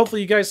guys think? Hopefully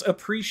you guys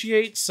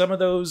appreciate some of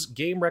those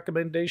game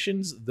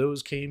recommendations.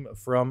 Those came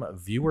from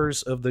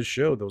viewers of the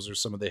show. Those are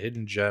some of the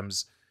hidden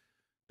gems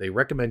they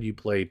recommend you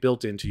play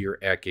built into your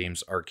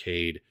AtGames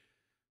Arcade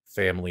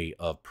family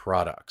of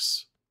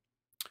products.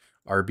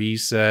 RB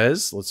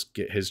says, let's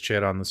get his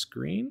chat on the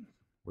screen.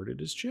 Where did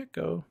his chat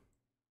go?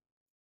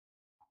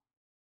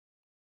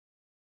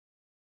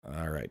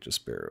 All right,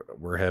 just bear.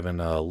 We're having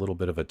a little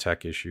bit of a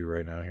tech issue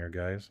right now here,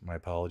 guys. My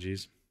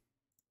apologies.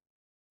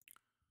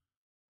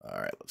 All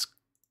right, let's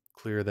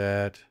clear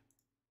that.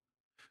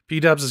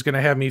 PDubs is going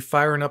to have me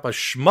firing up a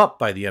shmup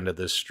by the end of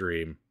this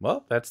stream.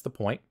 Well, that's the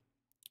point.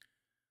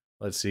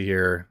 Let's see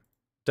here.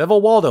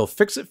 Devil Waldo,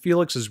 Fix-It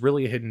Felix is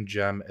really a hidden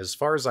gem. As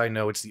far as I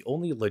know, it's the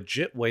only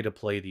legit way to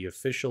play the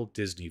official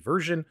Disney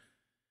version.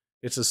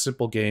 It's a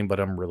simple game, but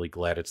I'm really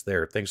glad it's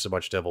there. Thanks so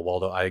much, Devil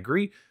Waldo. I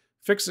agree.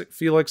 Fix-It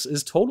Felix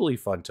is totally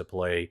fun to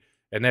play,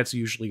 and that's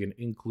usually an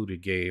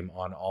included game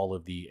on all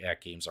of the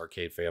AtGames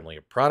Arcade family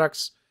of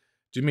products.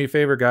 Do me a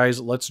favor, guys.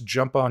 Let's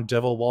jump on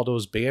Devil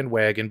Waldo's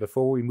bandwagon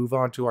before we move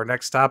on to our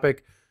next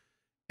topic.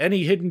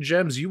 Any hidden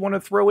gems you want to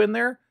throw in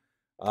there?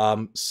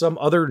 Some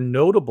other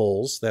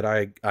notables that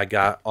I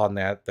got on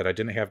that I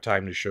didn't have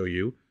time to show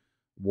you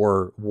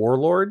were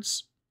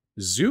Warlords,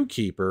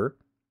 Zookeeper.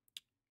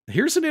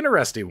 Here's an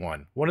interesting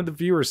one. One of the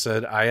viewers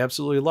said, I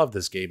absolutely love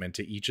this game, and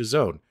to each his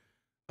own.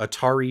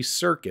 Atari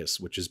Circus,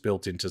 which is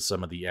built into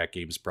some of the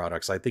AtGames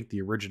products. I think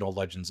the original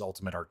Legends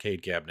Ultimate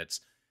Arcade cabinets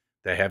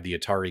that have the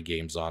Atari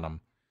games on them.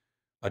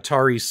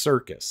 Atari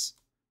Circus.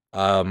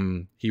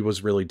 He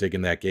was really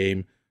digging that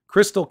game.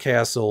 Crystal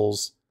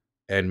Castles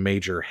and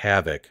Major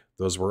Havoc.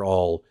 Those were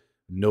all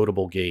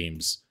notable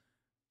games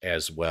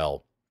as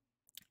well.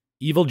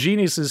 Evil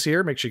Genius is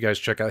here. Make sure you guys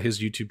check out his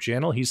YouTube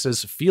channel. He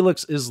says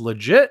Felix is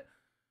legit.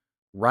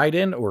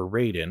 Raiden or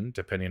Raiden,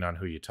 depending on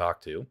who you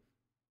talk to.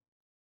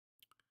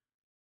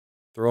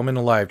 Throw them in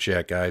the live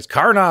chat, guys.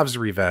 Karnov's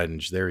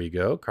Revenge. There you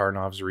go.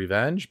 Karnov's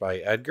Revenge by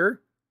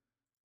Edgar.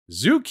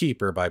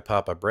 Zookeeper by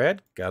Papa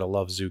Brad. Gotta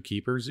love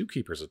Zookeeper.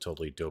 Zookeeper's a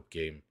totally dope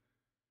game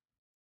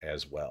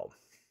as well.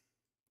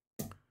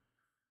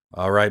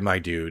 All right, my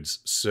dudes.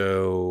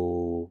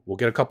 So we'll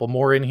get a couple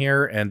more in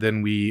here, and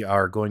then we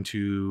are going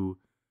to...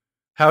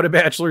 How to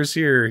Bachelor's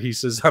here. He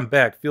says, I'm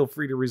back. Feel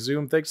free to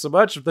resume. Thanks so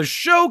much. The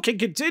show can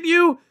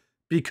continue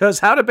because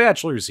How to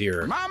Bachelor's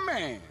here. My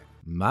man.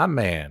 My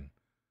man.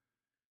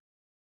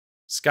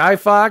 Sky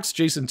Fox,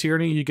 Jason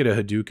Tierney, you get a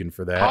Hadouken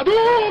for that.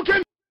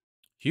 Hadouken!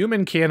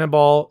 Human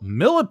Cannonball,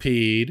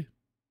 Millipede.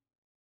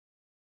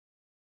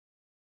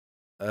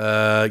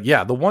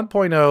 Yeah, the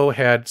 1.0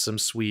 had some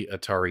sweet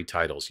Atari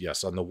titles.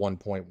 Yes, on the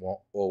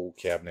 1.0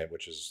 cabinet,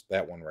 which is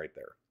that one right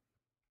there.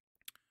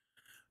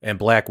 And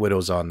Black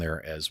Widow's on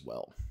there as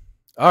well.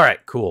 All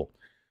right, cool.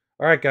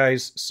 All right,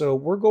 guys, so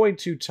we're going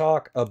to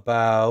talk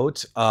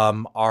about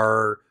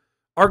our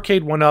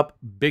Arcade1Up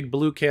Big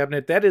Blue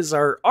cabinet. That is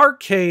our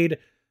arcade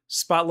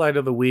Spotlight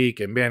of the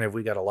week, and man, have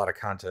we got a lot of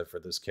content for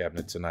this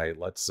cabinet tonight.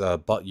 Let's,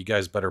 you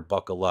guys better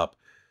buckle up.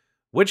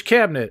 Which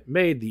cabinet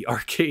made the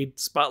arcade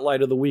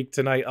Spotlight of the week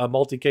tonight on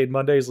Multicade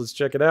Mondays? Let's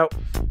check it out.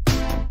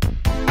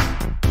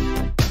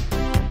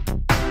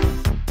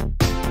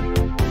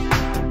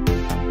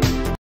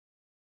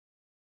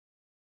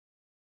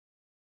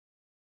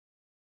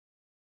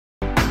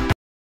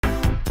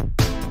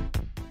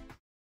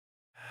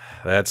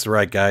 That's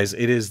right, guys.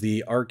 It is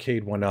the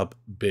Arcade1Up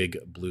Big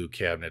Blue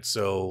Cabinet.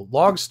 So,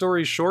 long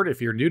story short,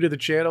 if you're new to the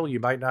channel, you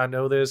might not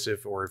know this.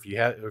 If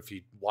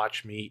you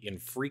watch me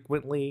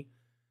infrequently,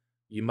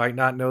 you might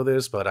not know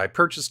this. But I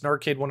purchased an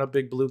Arcade1Up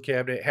Big Blue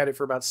Cabinet, had it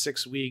for about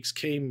 6 weeks,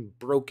 came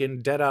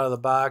broken, dead out of the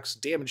box,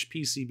 damaged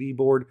PCB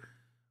board,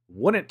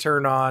 wouldn't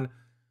turn on.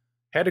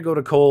 Had to go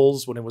to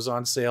Kohl's when it was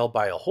on sale,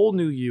 buy a whole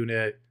new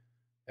unit.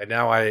 And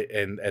now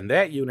and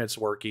that unit's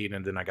working,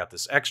 and then I got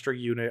this extra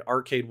unit.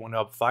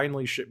 Arcade1Up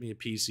finally shipped me a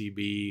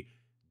PCB,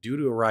 due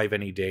to arrive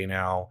any day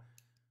now,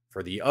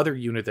 for the other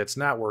unit that's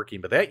not working.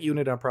 But that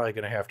unit I'm probably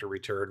going to have to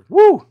return.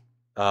 Woo!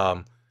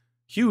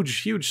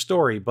 Huge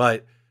story.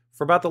 But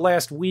for about the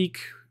last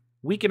week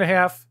and a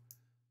half,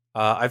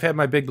 I've had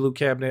my Big Blue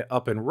Cabinet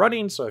up and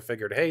running. So I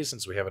figured, hey,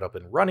 since we have it up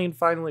and running,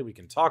 finally, we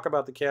can talk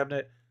about the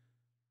cabinet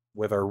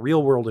with our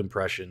real-world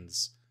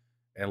impressions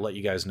and let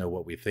you guys know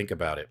what we think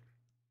about it.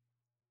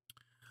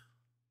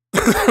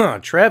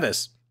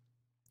 Travis,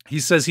 he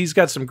says he's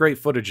got some great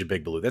footage of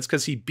Big Blue. That's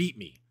because he beat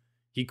me.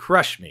 He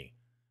crushed me.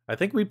 I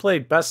think we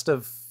played best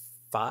of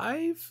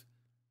 5?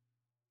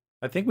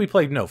 I think we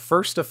played, no,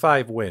 first of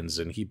 5 wins,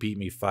 and he beat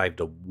me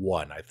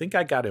 5-1. I think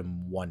I got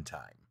him 1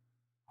 time.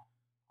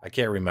 I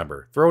can't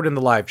remember. Throw it in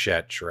the live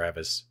chat,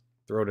 Travis.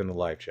 Throw it in the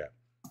live chat.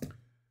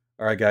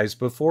 All right, guys,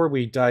 before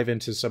we dive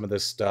into some of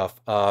this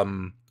stuff,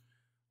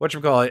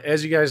 whatchamacallit,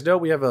 as you guys know,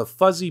 we have a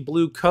fuzzy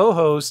blue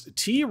co-host,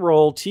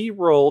 T-Roll,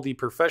 the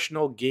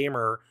professional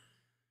gamer.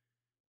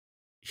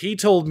 He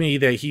told me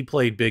that he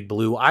played Big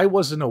Blue. I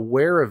wasn't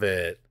aware of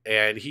it,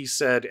 and he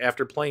said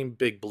after playing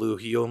Big Blue,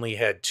 he only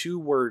had 2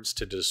 words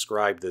to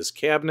describe this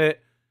cabinet,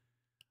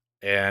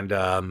 and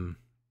I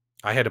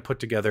had to put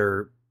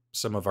together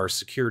some of our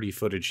security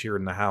footage here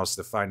in the house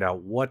to find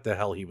out what the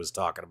hell he was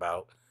talking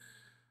about.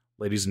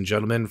 Ladies and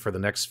gentlemen, for the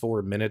next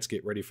 4 minutes,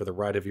 get ready for the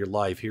ride of your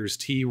life. Here's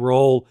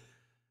T-Roll,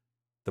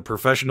 the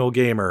professional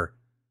gamer,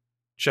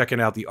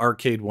 checking out the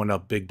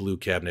Arcade1Up Big Blue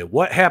Cabinet.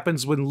 What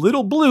happens when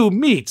Little Blue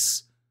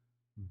meets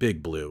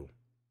Big Blue?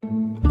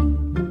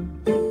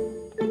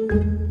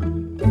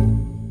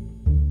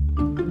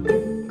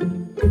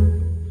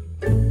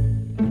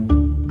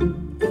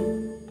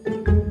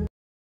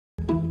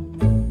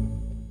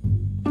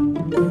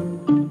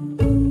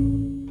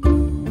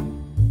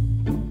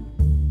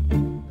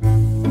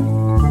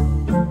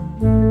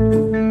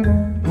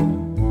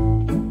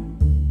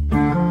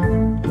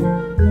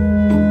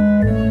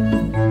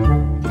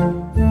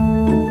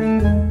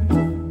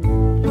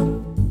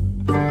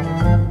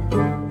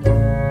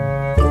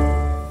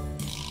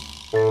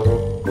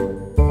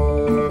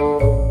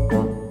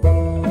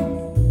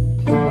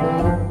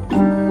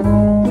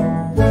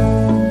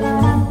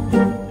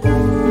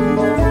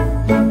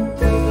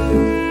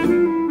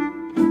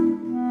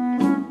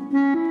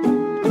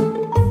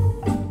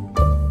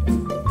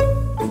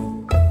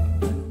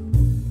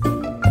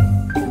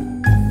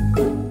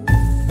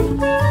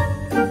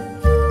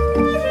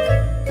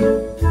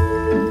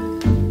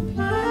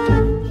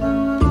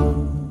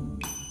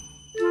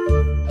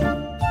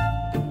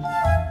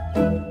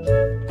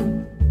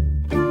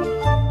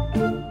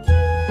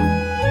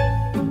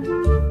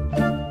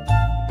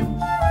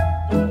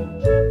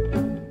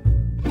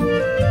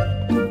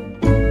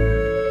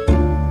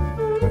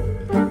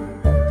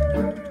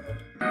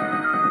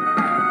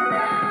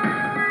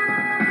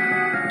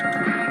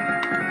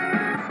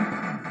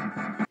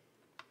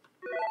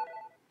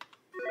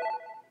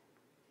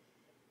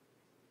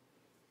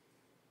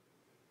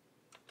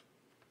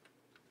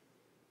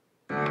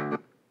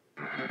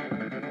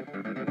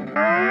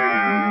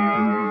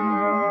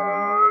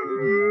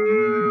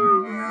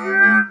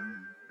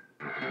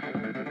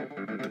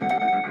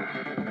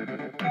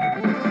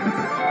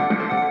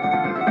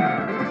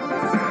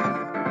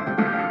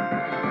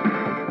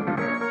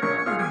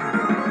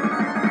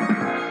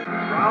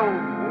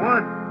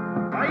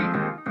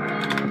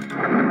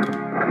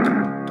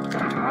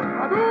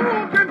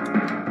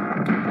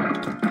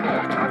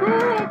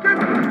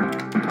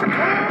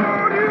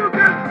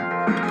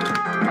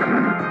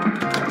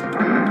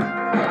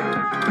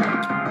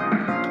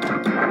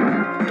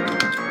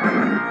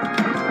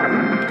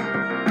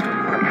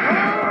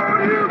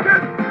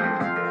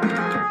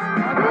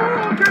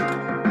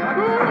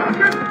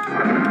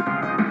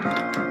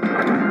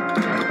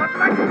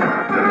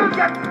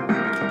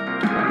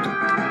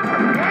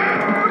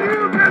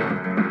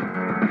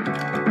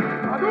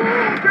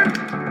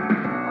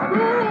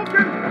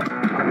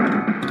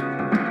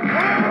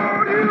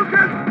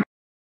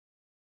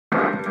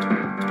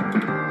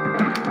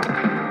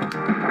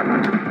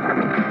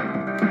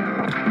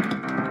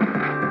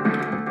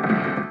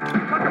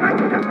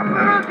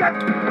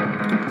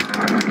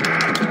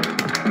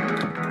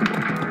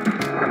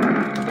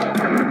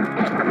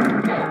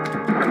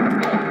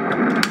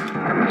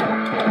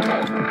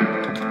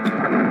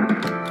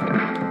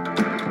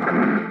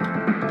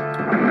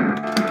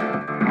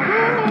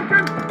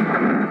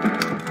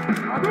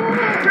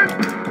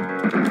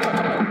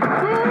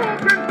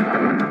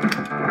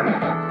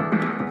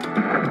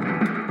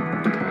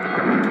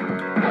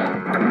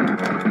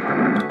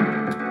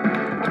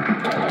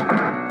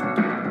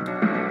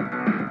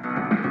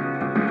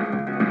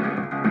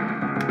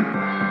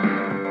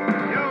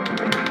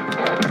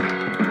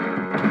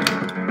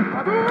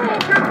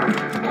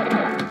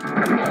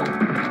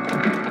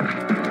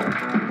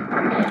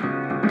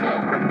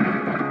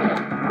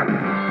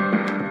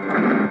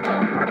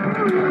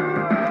 You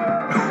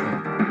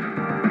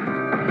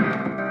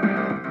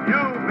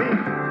win.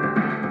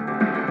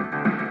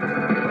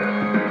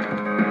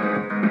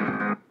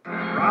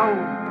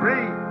 Round 3,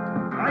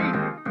 fight.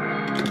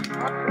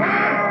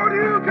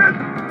 Hadouken!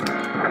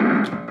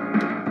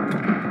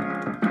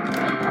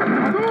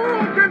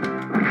 Hadouken!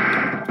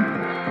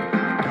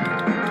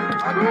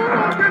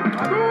 Hadouken!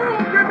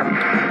 Hadouken!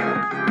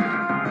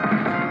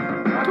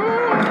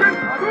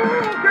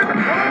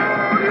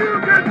 Hadouken!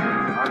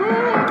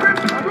 Hadouken!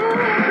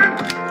 Hadouken!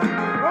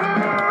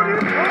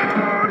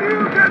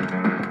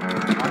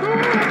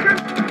 Hadouken! Hadouken!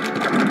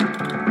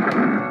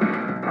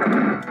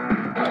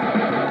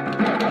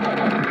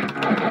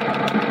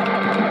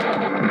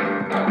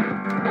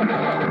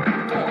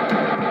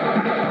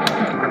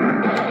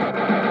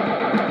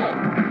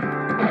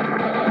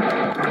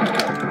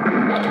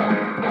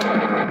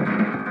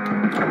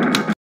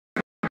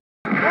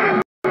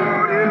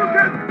 Hadouken!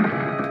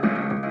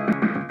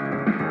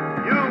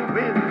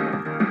 Hadouken!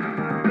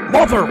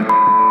 Mother!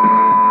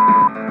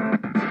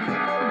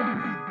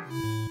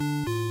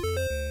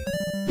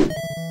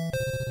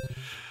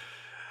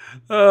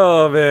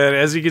 Oh man,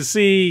 as you can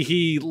see,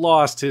 he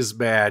lost his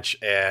match,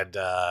 and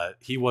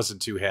he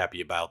wasn't too happy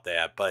about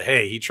that. But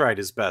hey, he tried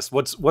his best.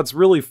 What's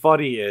really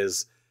funny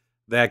is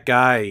that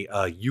guy,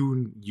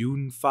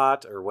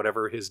 Yoonfot, or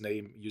whatever his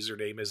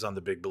username is on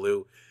the Big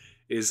Blue,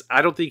 is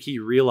I don't think he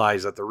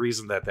realized that the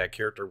reason that that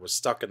character was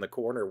stuck in the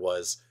corner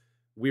was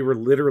he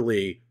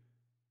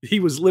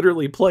was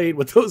literally playing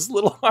with those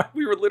little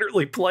we were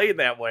literally playing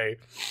that way.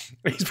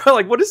 He's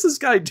probably like, what is this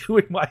guy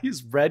doing? Why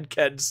is Red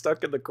Ken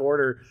stuck in the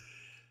corner?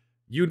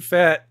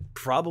 Yoonfat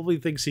probably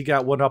thinks he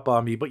got one up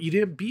on me, but you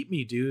didn't beat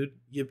me, dude.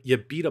 You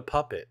beat a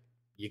puppet.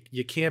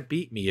 You can't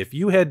beat me. If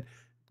you had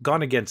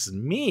gone against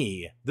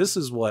me, this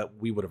is what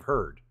we would have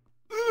heard.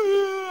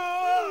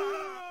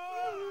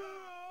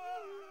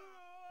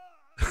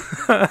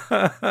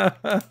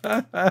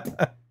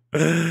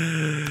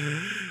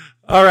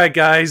 All right,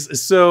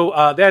 guys.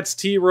 So that's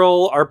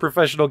T-Roll, our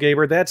professional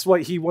gamer. That's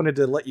what he wanted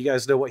to let you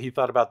guys know what he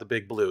thought about the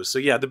Big Blue. So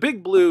yeah, the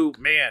Big Blue,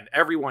 man,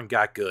 everyone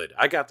got good.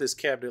 I got this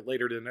cabinet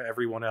later than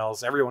everyone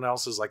else. Everyone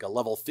else is like a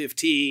level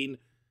 15,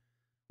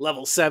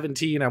 level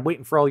 17. I'm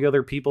waiting for all the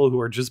other people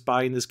who are just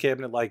buying this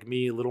cabinet like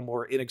me, a little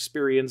more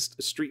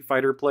inexperienced Street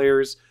Fighter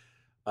players,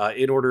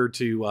 in order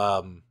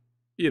to,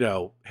 you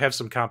know, have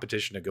some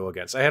competition to go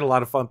against. I had a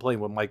lot of fun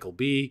playing with Michael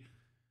B.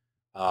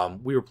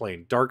 We were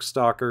playing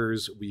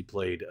Darkstalkers. We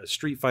played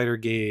Street Fighter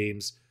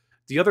games.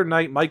 The other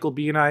night, Michael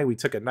B and I, we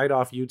took a night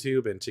off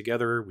YouTube, and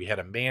together we had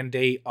a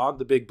mandate on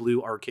the Big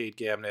Blue arcade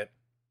cabinet.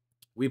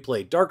 We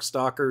played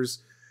Darkstalkers.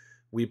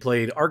 We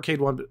played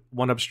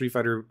Arcade1Up Street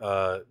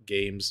Fighter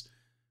games.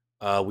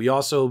 We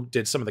also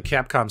did some of the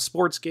Capcom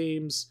sports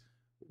games.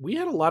 We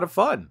had a lot of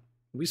fun.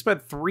 We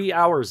spent 3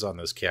 hours on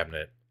this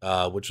cabinet,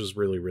 which was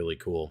really, really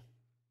cool.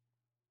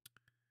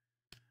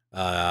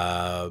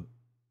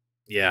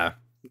 Yeah.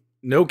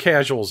 No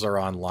casuals are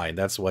online.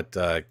 That's what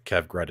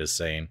Kev Gret is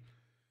saying.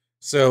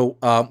 So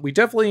we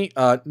definitely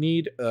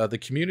need the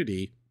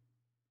community.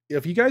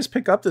 If you guys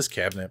pick up this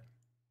cabinet,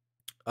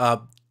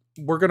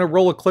 we're going to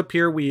roll a clip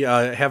here. We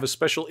have a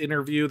special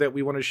interview that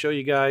we want to show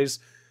you guys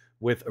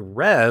with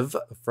Rev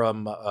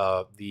from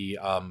the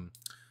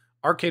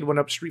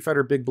Arcade1Up Street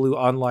Fighter Big Blue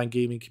online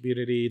gaming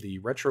community, the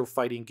retro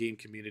fighting game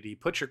community.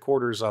 Put your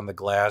quarters on the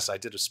glass. I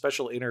did a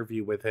special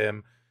interview with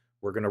him.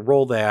 We're going to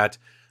roll that.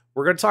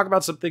 We're going to talk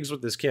about some things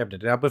with this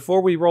cabinet. Now, before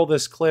we roll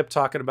this clip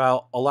talking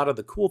about a lot of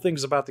the cool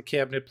things about the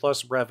cabinet,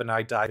 plus Rev and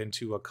I dive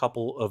into a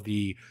couple of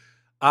the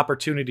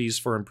opportunities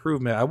for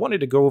improvement, I wanted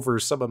to go over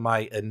some of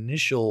my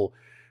initial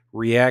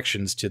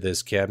reactions to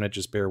this cabinet.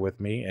 Just bear with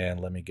me,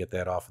 and let me get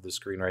that off of the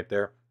screen right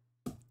there.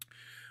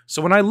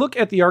 So when I look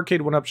at the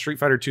Arcade1Up Street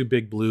Fighter 2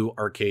 Big Blue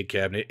arcade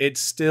cabinet, it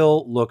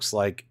still looks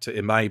like,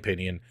 in my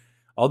opinion,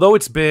 although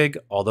it's big,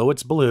 although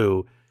it's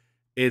blue,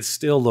 it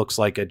still looks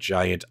like a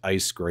giant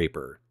ice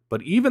scraper.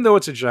 But even though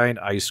it's a giant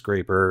ice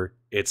scraper,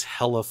 it's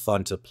hella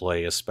fun to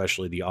play,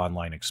 especially the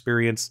online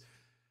experience.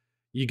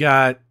 You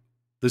got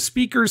the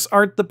speakers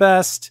aren't the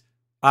best.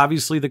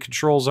 Obviously, the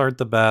controls aren't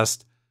the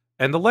best.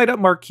 And the light-up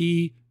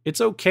marquee,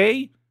 it's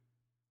okay.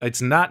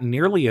 It's not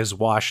nearly as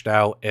washed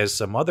out as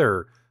some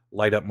other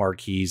light-up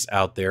marquees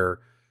out there.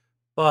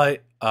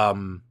 But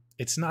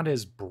it's not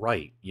as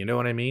bright. You know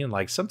what I mean?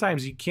 Like,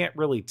 sometimes you can't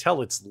really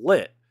tell it's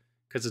lit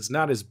because it's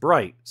not as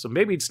bright. So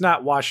maybe it's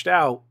not washed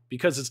out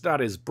because it's not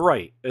as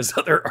bright as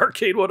other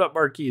Arcade1Up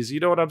marquees.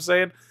 You know what I'm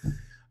saying?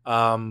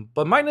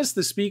 But minus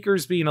the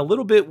speakers being a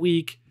little bit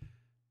weak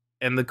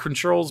and the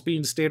controls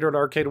being standard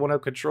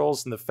Arcade1Up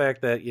controls and the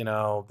fact that, you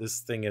know, this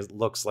thing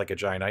looks like a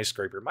giant ice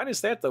scraper. Minus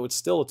that, though, it's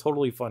still a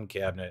totally fun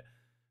cabinet,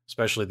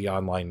 especially the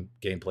online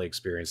gameplay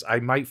experience. I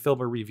might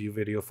film a review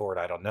video for it.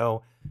 I don't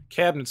know.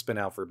 Cabinet's been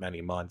out for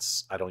many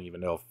months. I don't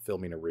even know if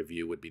filming a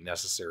review would be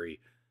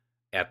necessary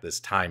at this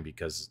time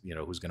because, you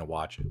know, who's going to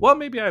watch it? Well,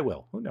 maybe I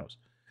will. Who knows?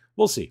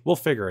 We'll see. We'll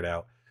figure it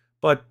out.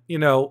 But, you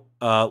know,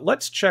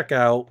 let's check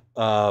out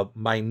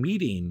my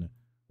meeting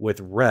with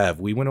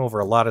Rev. We went over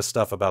a lot of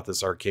stuff about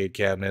this arcade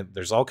cabinet.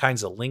 There's all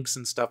kinds of links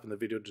and stuff in the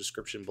video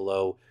description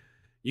below.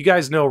 You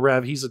guys know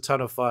Rev. He's a ton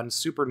of fun.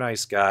 Super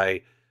nice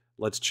guy.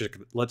 Let's check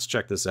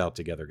this out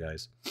together,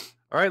 guys.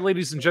 All right,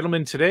 ladies and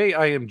gentlemen, today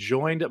I am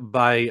joined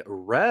by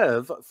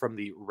Rev from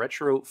the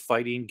retro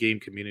fighting game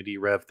community.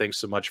 Rev, thanks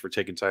so much for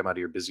taking time out of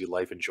your busy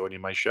life and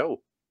joining my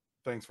show.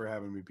 Thanks for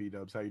having me,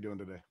 PDubs. How you doing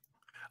today?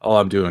 Oh,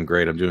 I'm doing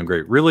great. I'm doing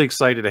great. Really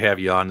excited to have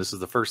you on. This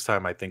is the first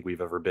time I think we've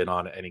ever been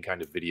on any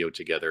kind of video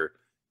together,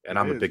 and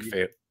I'm a big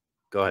fan.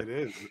 Go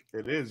ahead.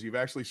 It is. You've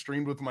actually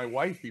streamed with my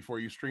wife before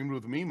you streamed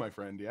with me, my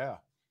friend. Yeah.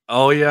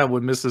 Oh yeah,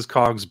 when Mrs.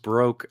 Kong's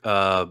broke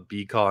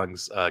B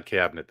Kong's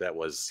cabinet, that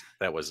was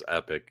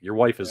epic. Your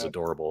wife is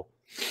adorable.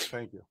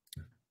 Thank you.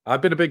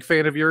 I've been a big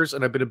fan of yours,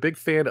 and I've been a big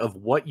fan of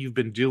what you've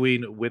been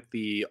doing with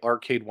the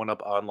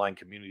Arcade1Up online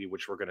community,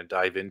 which we're going to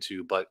dive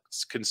into. But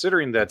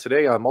considering that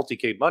today on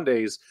Multicade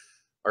Mondays,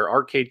 our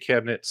arcade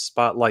cabinet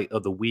spotlight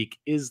of the week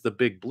is the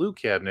big blue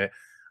cabinet,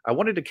 I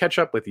wanted to catch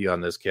up with you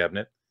on this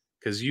cabinet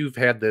because you've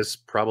had this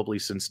probably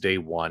since day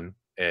one,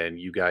 and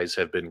you guys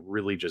have been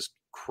really just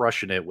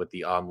crushing it with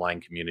the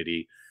online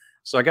community.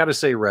 So I got to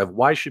say, Rev,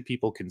 why should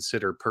people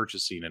consider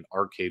purchasing an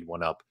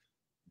Arcade1Up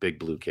big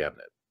blue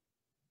cabinet?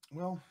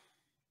 Well,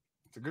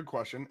 it's a good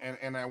question,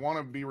 and I want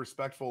to be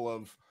respectful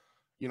of,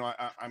 you know,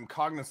 I'm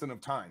cognizant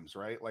of times,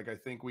 right? Like I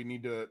think we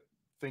need to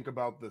think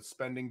about the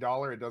spending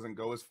dollar. It doesn't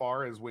go as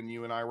far as when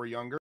you and I were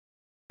younger,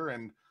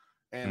 and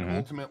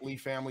ultimately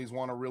families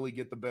want to really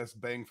get the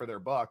best bang for their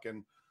buck.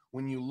 And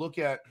when you look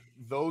at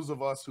those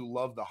of us who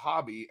love the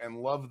hobby and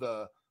love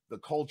the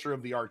culture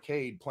of the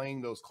arcade,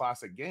 playing those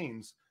classic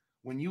games,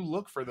 when you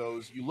look for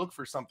those, you look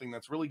for something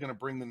that's really going to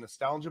bring the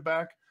nostalgia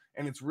back,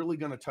 and it's really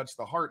going to touch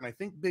the heart. And I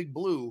think Big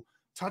Blue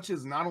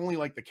touches not only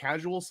like the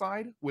casual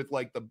side with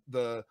like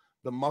the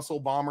Muscle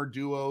Bomber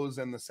duos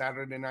and the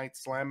Saturday Night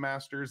Slam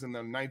Masters and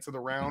the Knights of the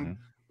Round,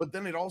 but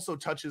then it also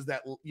touches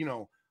that, you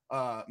know,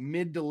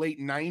 mid to late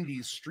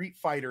 90s Street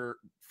Fighter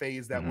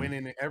phase that went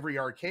in every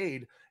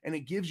arcade, and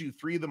it gives you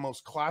three of the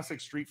most classic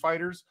Street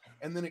Fighters,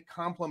 and then it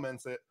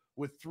complements it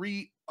with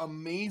three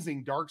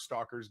amazing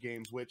Darkstalkers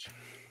games, which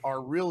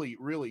are really,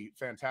 really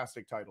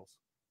fantastic titles.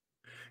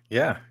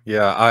 Yeah,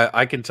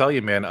 I can tell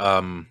you, man.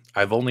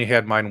 I've only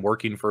had mine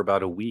working for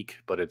about a week,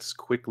 but it's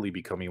quickly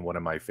becoming one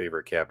of my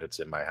favorite cabinets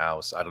in my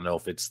house. I don't know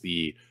if it's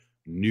the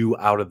new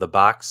out of the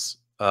box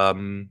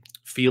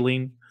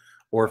feeling,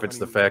 or if it's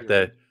the fact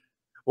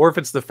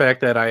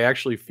that I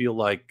actually feel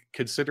like,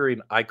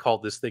 considering I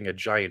called this thing a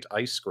giant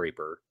ice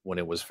scraper when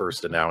it was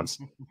first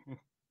announced,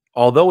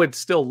 although it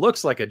still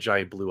looks like a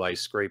giant blue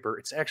ice scraper,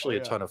 it's actually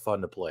a ton of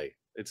fun to play.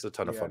 It's a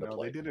ton of fun to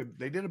play.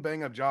 They did a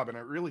bang up job, and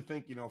I really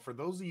think, you know, for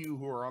those of you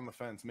who are on the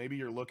fence, maybe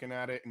you're looking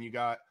at it and you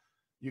got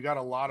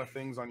a lot of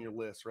things on your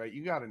list, right?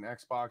 You got an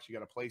Xbox, you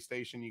got a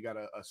PlayStation, you got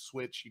a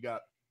Switch, you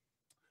got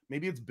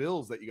maybe it's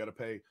bills that you got to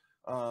pay.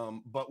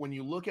 But when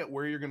you look at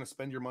where you're going to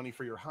spend your money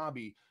for your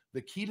hobby,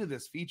 the key to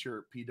this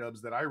feature,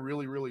 PDubs, that I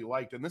really, really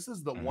liked, and this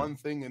is the one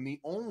thing and the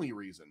only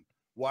reason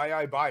why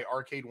I buy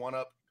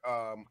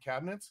Arcade1Up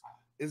cabinets,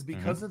 is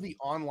because of the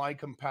online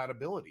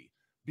compatibility.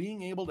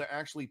 Being able to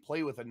actually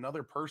play with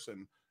another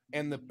person,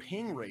 and the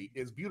ping rate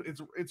is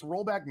beautiful. It's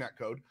rollback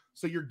netcode,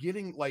 so you're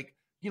getting, like,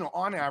 you know,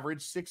 on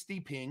average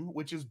 60 ping,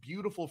 which is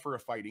beautiful for a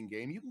fighting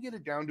game. You can get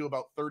it down to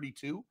about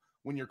 32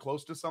 when you're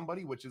close to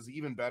somebody, which is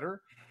even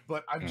better.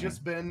 But I've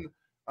just been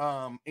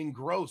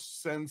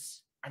engrossed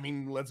since, I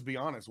mean, let's be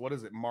honest, what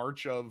is it,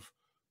 March of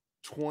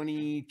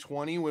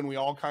 2020, when we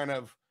all kind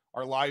of,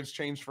 our lives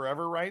changed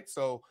forever, right?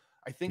 So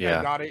I think I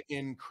got it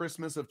in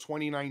Christmas of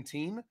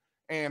 2019.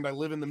 And I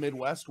live in the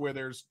Midwest, where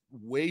there's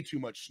way too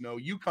much snow.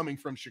 You coming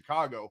from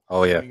Chicago.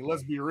 Oh yeah. I mean,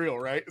 let's be real,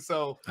 right?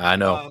 So I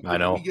know.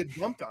 we get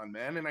dumped on,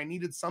 man. And I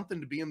needed something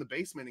to be in the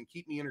basement and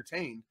keep me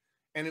entertained.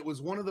 And it was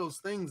one of those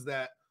things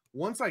that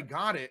once I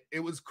got it,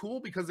 it was cool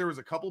because there was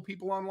a couple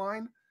people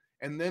online.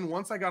 And then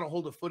once I got a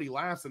hold of Footy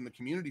Laughs and the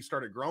community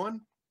started growing,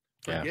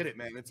 forget it,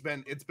 man. It's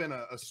been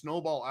a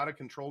snowball out of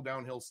control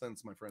downhill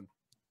since, my friend.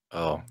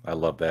 Oh, I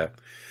love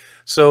that.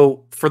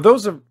 So for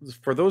those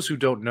who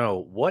don't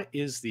know, what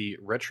is the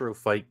retro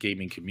fight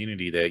gaming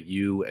community that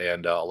you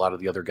and a lot of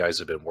the other guys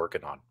have been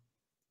working on?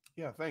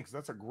 Yeah, thanks.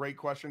 That's a great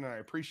question, and I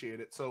appreciate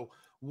it. So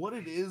what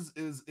it is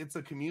it's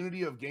a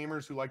community of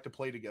gamers who like to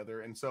play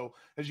together. And so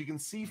as you can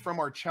see from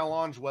our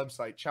Challenge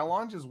website,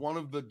 Challenge is one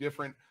of the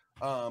different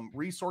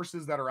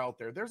resources that are out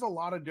there. There's a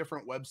lot of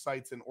different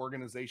websites and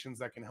organizations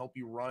that can help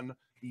you run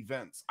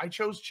events. I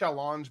chose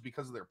Challenge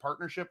because of their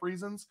partnership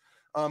reasons.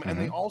 And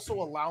they also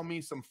allow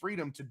me some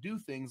freedom to do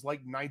things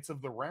like Knights of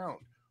the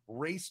Round,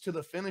 Race to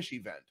the Finish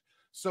event.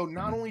 So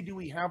not only do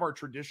we have our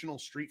traditional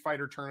Street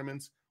Fighter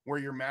tournaments where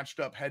you're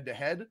matched up head to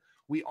head,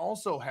 we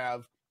also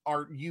have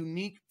our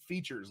unique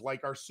features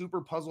like our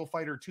Super Puzzle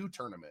Fighter 2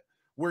 tournament,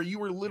 where you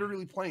were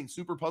literally playing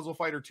Super Puzzle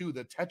Fighter 2,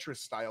 the Tetris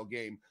style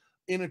game,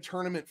 in a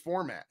tournament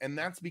format. And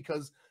that's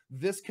because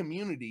this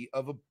community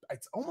of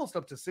it's almost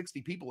up to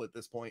 60 people at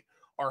this point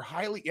are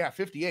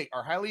 58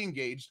 are highly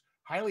engaged,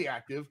 highly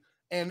active,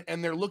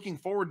 and they're looking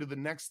forward to the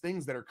next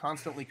things that are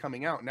constantly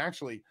coming out. And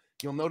actually,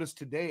 You'll notice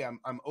today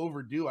I'm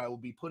overdue. I will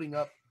be putting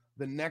up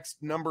the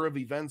next number of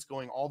events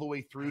going all the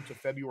way through to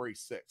February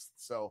 6th.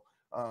 So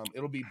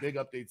it'll be big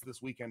updates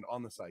this weekend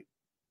on the site.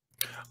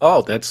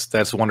 Oh,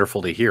 that's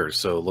wonderful to hear.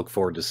 So look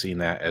forward to seeing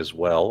that as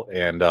well,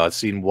 and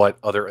seeing what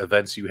other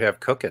events you have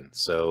cooking.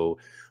 So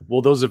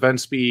will those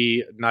events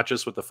be not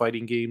just with the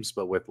fighting games,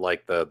 but with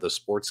like the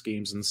sports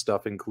games and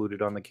stuff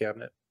included on the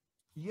cabinet?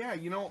 Yeah,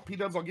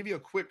 PDubs, I'll give you a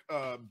quick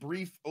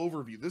brief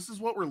overview. This is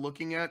what we're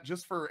looking at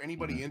just for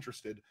anybody Mhm.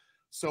 interested.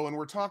 So, and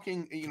we're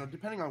talking,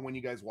 depending on when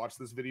you guys watch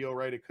this video,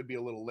 right? It could be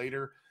a little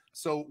later.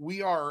 So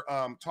we are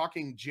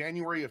talking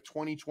January of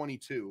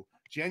 2022,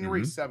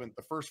 January Mhm. 7th,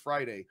 the first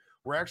Friday.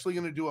 We're actually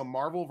going to do a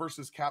Marvel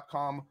versus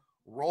Capcom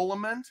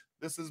Rollament.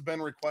 This has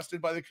been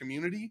requested by the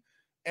community.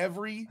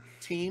 Every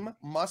team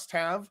must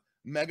have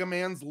Mega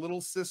Man's little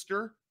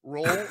sister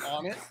roll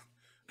on it.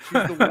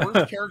 She's the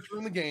worst character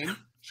in the game.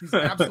 She's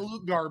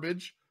absolute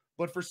garbage.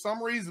 But for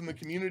some reason, the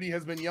community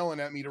has been yelling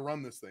at me to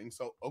run this thing.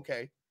 So,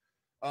 okay.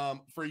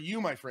 For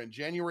you, my friend,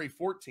 January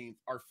 14th,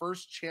 our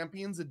first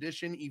Champions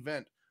Edition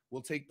event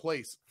will take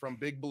place from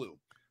Big Blue.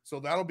 So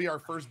that'll be our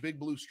first Big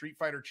Blue Street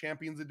Fighter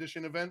Champions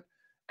Edition event.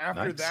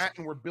 After Nice. that,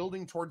 and we're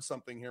building towards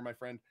something here, my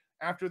friend.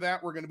 After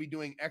that, we're going to be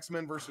doing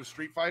X-Men versus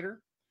Street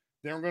Fighter.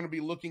 Then we're going to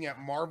be looking at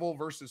Marvel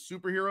versus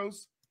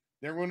superheroes.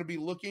 Then we're going to be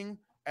looking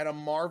at a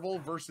Marvel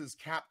versus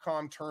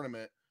Capcom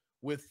tournament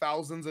with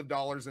thousands of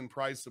dollars in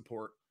prize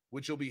support,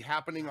 which will be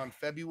happening on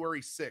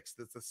February 6th.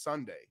 It's a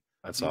Sunday.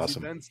 That's These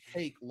awesome. events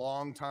take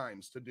long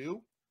times to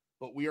do,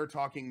 but we are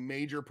talking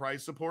major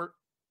prize support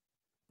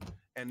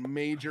and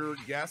major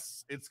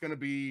guests. It's going to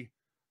be,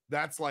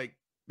 that's like,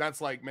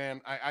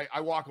 man, I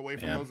walk away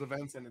from those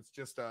events and it's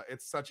just,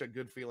 it's such a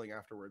good feeling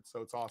afterwards.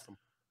 So it's awesome.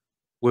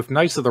 With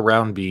Knights of the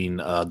Round being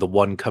the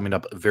one coming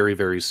up very,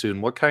 very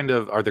soon, what kind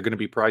of are there going to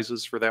be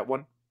prizes for that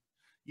one?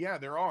 Yeah,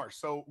 there are.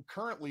 So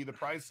currently the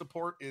prize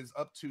support is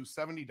up to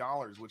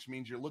 $70, which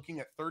means you're looking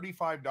at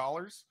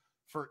 $35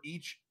 for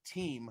each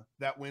team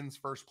that wins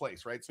first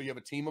place, right? So you have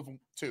a team of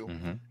two.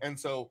 Mhm. And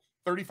so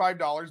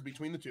 $35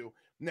 between the two.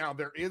 Now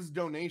there is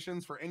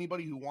donations for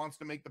anybody who wants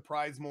to make the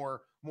prize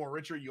more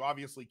richer. You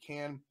obviously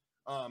can.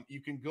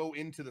 You can go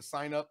into the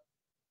sign up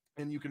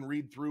and you can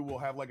read through. We'll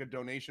have like a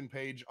donation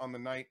page on the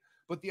night.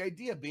 But the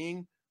idea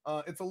being,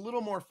 it's a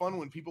little more fun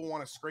when people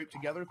want to scrape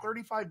together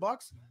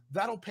 $35.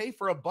 That'll pay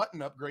for a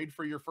button upgrade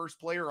for your first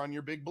player on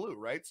your Big Blue,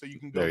 right? So you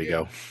can go There you get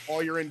go.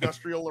 all your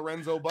industrial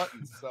Lorenzo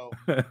buttons. So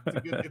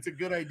it's a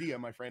good idea,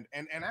 my friend.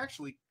 And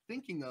actually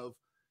thinking of,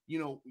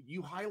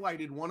 you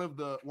highlighted one of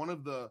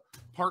the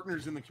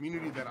partners in the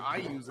community that I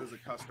use as a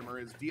customer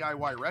is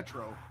DIY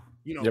Retro.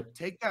 Yep.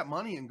 Take that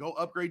money and go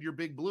upgrade your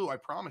Big Blue. I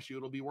promise you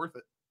it'll be worth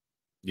it.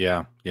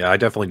 Yeah, I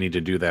definitely need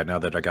to do that now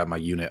that I got my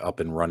unit up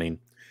and running.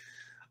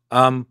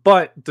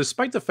 But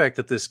despite the fact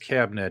that this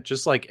cabinet,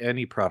 just like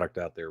any product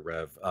out there,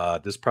 Rev,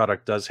 this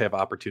product does have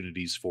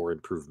opportunities for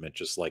improvement,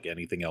 just like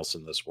anything else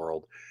in this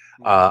world.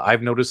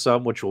 I've noticed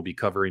some, which we'll be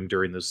covering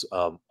during this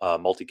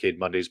Multicade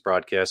Mondays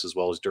broadcast, as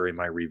well as during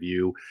my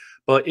review.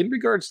 But in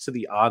regards to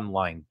the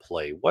online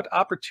play, what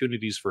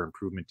opportunities for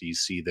improvement do you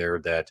see there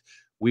that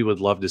we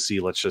would love to see?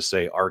 Let's just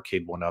say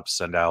Arcade1Up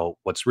send out.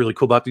 What's really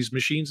cool about these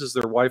machines is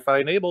they're Wi-Fi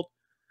enabled.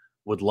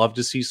 Would love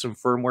to see some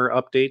firmware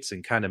updates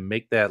and kind of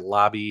make that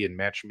lobby and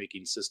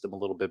matchmaking system a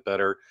little bit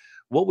better.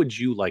 What would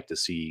you like to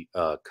see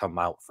come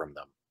out from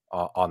them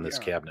on this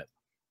Yeah, cabinet?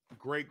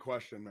 great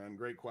question, man.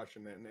 Great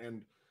question.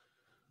 And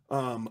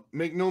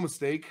make no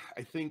mistake,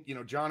 I think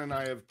John and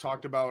I have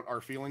talked about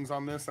our feelings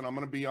on this, and I'm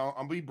gonna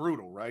be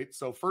brutal, right?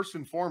 So first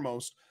and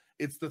foremost,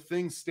 it's the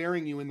thing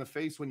staring you in the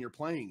face when you're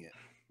playing it.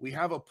 We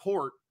have a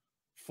port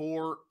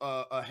for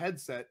a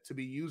headset to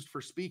be used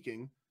for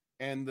speaking,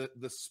 and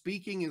the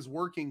speaking is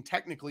working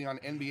technically on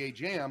NBA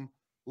Jam.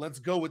 Let's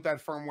go with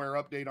that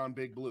firmware update on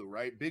Big Blue,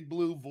 right? Big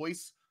Blue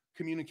voice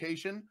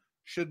communication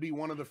should be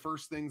one of the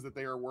first things that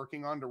they are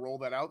working on to roll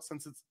that out,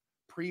 since it's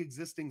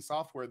pre-existing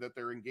software that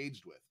they're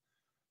engaged with.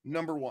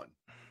 Number one.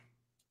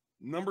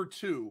 Number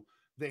two,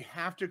 they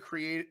have to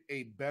create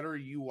a better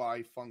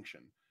UI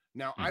function.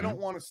 Now, I Hmm. don't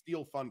want to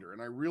steal thunder,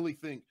 and I really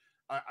think,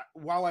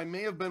 while I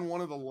may have been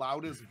one of the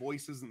loudest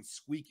voices and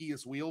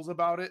squeakiest wheels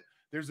about it,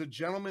 there's a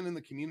gentleman in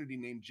the community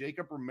named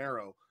Jacob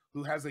Romero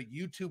who has a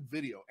YouTube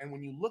video. And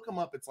when you look him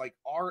up, it's like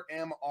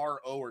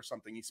RMRO or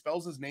something. He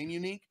spells his name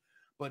unique,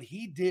 but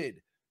he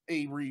did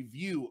a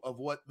review of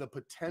what the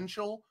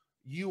potential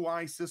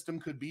UI system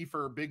could be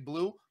for Big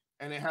Blue,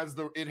 and it has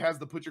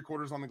the put your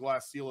quarters on the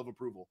glass seal of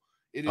approval.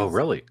 It Oh, is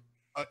really?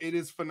 it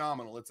is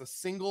phenomenal. It's a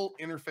single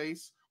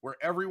interface where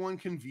everyone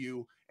can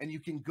view, and you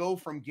can go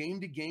from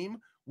game to game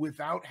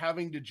without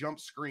having to jump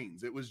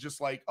screens. It was just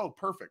like, oh,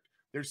 perfect.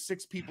 There's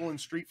 6 people in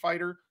Street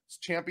Fighter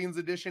Champions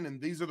Edition, and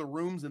these are the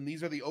rooms, and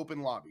these are the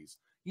open lobbies.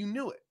 You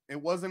knew it.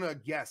 It wasn't a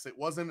guess. It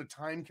wasn't a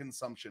time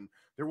consumption.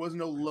 There was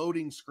no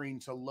loading screen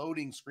to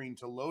loading screen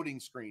to loading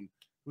screen.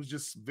 It was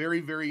just very,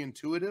 very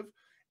intuitive.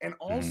 And Hmm.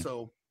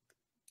 also,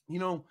 you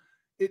know,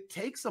 it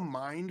takes a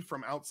mind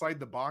from outside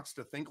the box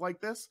to think like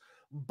this,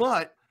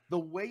 but the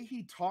way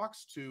he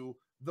talks to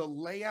the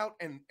layout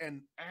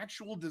and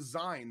actual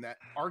design that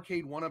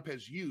Arcade1Up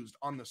has used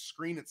on the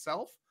screen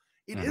itself,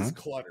 it is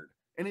cluttered,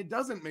 and it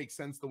doesn't make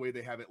sense the way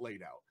they have it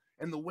laid out.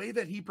 And the way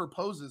that he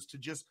proposes to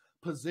just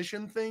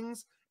position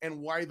things,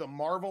 and why the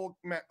Marvel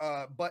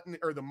button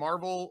or the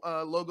Marvel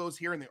logos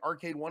here and the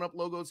Arcade1Up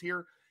logos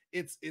here,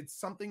 it's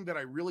something that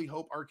I really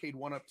hope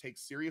Arcade1Up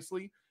takes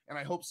seriously, and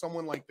I hope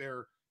someone like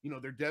their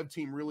dev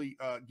team really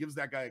gives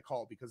that guy a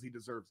call, because he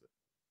deserves it.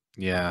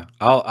 Yeah,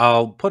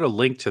 I'll put a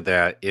link to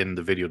that in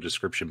the video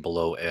description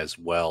below as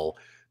well.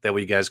 That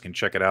way you guys can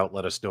check it out.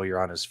 Let us know your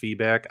honest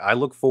feedback. I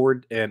look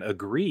forward and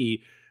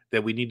agree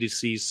that we need to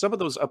see some of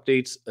those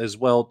updates as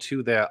well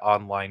to that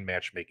online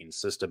matchmaking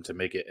system to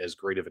make it as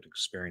great of an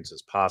experience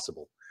as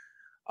possible.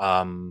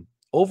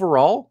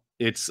 Overall,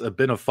 it's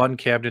been a fun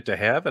cabinet to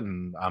have,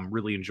 and I'm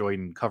really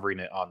enjoying covering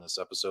it on this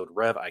episode.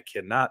 Rev, I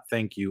cannot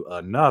thank you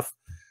enough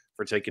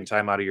for taking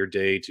time out of your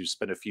day to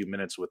spend a few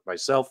minutes with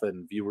myself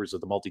and viewers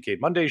of the Multicade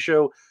Monday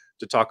show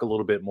to talk a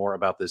little bit more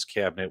about this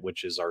cabinet,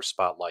 which is our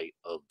spotlight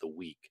of the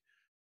week.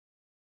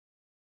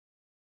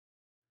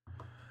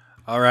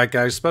 All right,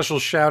 guys, special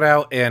shout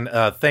out and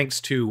thanks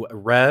to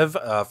Rev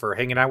for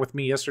hanging out with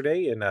me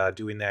yesterday and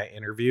doing that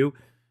interview.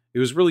 It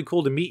was really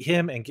cool to meet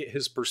him and get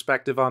his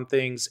perspective on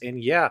things.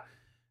 And yeah,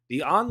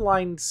 the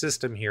online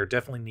system here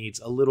definitely needs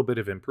a little bit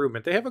of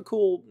improvement. They have a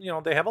cool,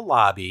 they have a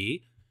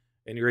lobby,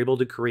 and you're able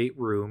to create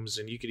rooms,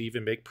 and you could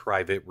even make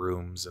private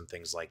rooms and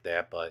things like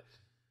that. But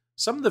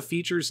some of the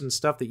features and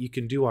stuff that you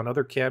can do on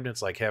other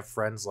cabinets, like have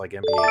friends like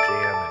NBA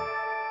Jam,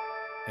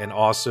 and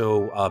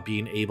also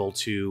being able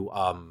to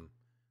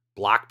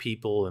block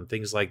people and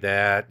things like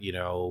that,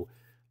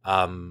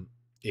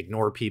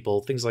 ignore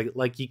people, things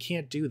like you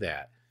can't do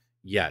that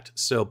yet.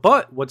 So,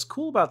 but what's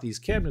cool about these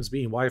cabinets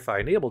being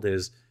Wi-Fi enabled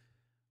is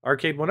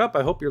Arcade1Up,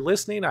 I hope you're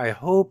listening. I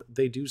hope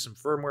they do some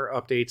firmware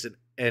updates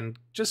and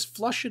just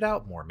flush it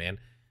out more, man.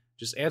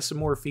 Just add some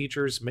more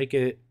features, make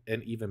it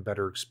an even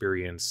better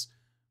experience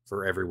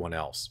for everyone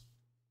else.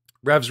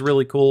 Rev's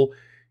really cool.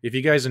 If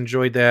you guys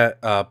enjoyed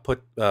that,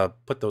 put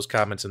those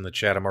comments in the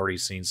chat. I'm already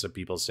seeing some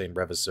people saying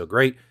Rev is so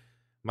great.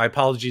 My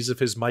apologies if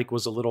his mic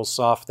was a little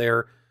soft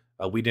there.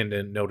 We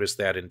didn't notice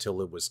that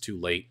until it was too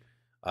late,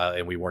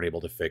 and we weren't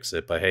able to fix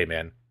it. But hey,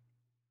 man,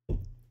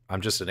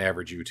 I'm just an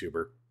average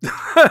YouTuber.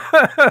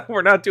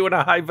 We're not doing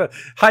a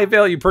high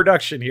value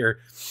production here,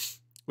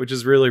 which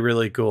is really,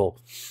 really cool.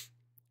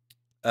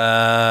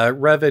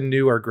 Rev and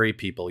New are great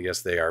people.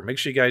 Yes, they are. Make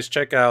sure you guys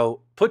check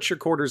out Put Your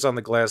Quarters on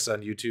the Glass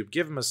on YouTube.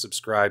 Give them a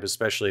subscribe,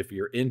 especially if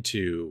you're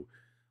into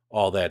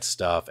all that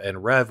stuff.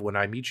 And Rev, when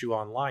I meet you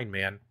online,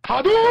 man,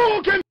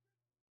 Hadouken!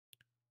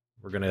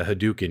 We're gonna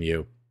Hadouken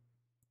you.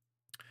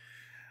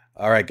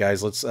 All right,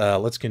 guys,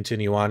 let's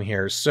continue on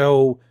here.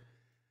 So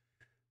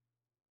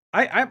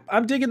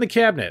I'm digging the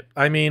cabinet.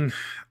 I mean,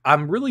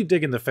 I'm really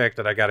digging the fact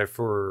that I got it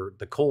for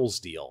the Kohl's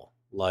deal.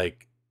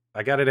 Like,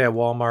 I got it at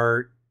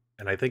Walmart,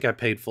 and I think I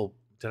paid full.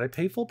 Did I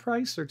pay full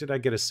price, or did I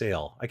get a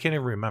sale? I can't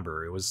even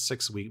remember. It was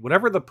 6 weeks.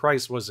 Whatever the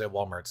price was at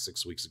Walmart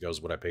 6 weeks ago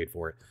is what I paid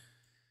for it.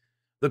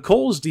 The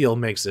Kohl's deal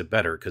makes it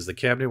better because the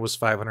cabinet was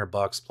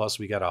 $500 plus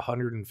we got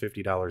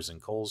 $150 in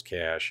Kohl's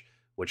cash,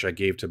 which I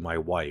gave to my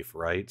wife,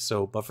 right?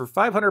 So, but for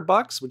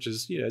 $500, which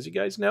is, as you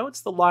guys know,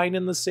 it's the line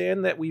in the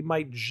sand that we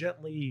might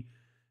gently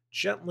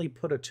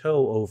put a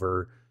toe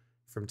over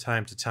from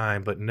time to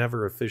time, but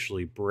never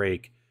officially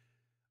break.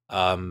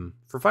 For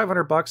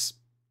 $500,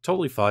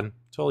 totally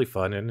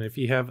fun. And if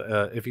you have,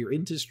 if you're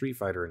into Street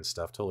Fighter and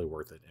stuff, totally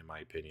worth it, in my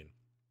opinion.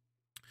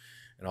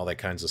 And all that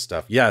kinds of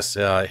stuff. Yes,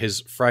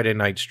 his Friday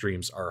night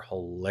streams are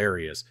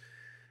hilarious.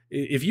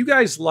 If you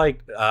guys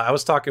like, I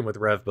was talking with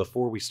Rev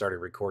before we started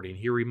recording.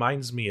 He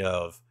reminds me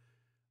of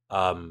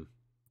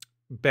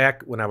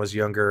back when I was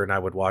younger and I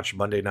would watch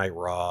Monday Night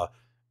Raw,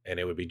 and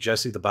it would be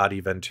Jesse the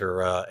Body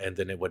Ventura, and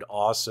then it would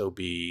also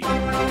be...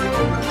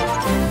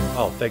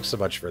 Oh, thanks so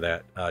much for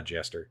that,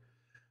 Jaster.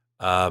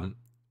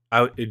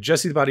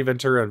 Jesse the Body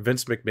Ventura and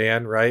Vince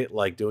McMahon, right?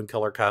 Like doing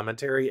color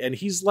commentary, and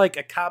he's like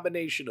a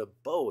combination of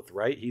both,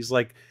 right? He's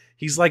like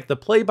the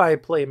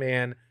play-by-play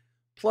man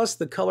plus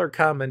the color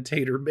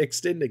commentator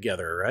mixed in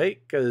together,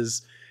 right?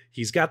 Because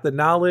he's got the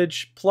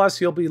knowledge, plus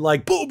he'll be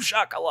like, boom,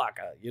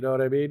 shakalaka. You know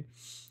what I mean?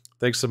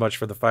 Thanks so much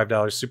for the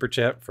 $5 super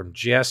chat from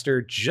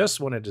Jaster. Just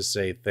wanted to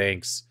say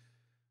thanks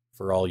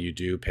for all you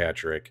do,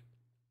 Patrick.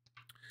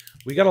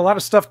 We got a lot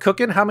of stuff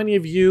cooking. How many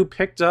of you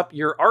picked up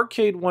your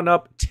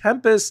Arcade1Up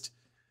Tempest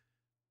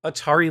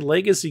Atari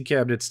Legacy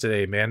cabinets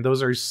today, man?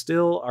 Those are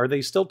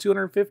they still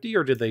 250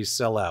 or did they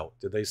sell out?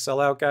 Did they sell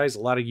out, guys? A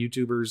lot of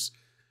YouTubers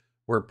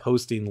were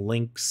posting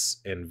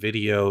links and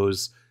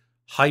videos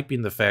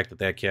hyping the fact that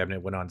that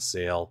cabinet went on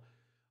sale.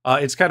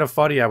 It's kind of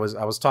funny. I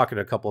was talking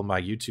to a couple of my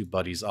YouTube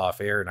buddies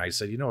off air, and I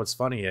said, what's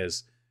funny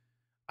is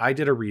I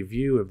did a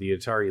review of the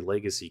Atari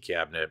Legacy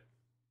cabinet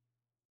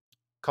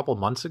a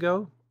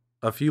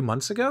few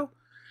months ago.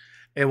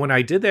 And when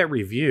I did that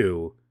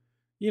review,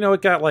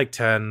 it got like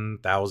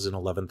 10,000,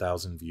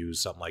 11,000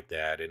 views, something like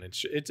that. And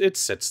it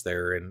sits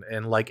there,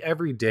 and like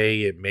every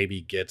day it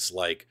maybe gets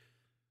like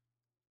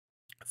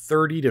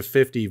 30 to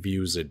 50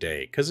 views a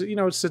day. Because, you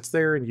know, it sits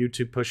there and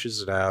YouTube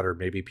pushes it out, or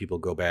maybe people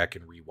go back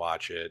and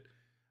rewatch it.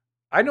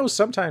 I know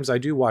sometimes I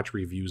do watch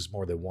reviews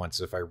more than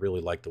once if I really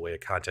like the way a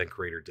content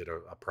creator did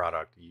a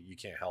product. You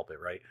can't help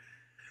it, right?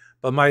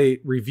 But my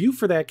review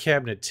for that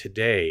cabinet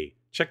today,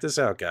 check this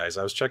out, guys.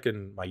 I was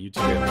checking my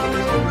YouTube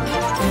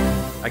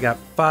analytics. I got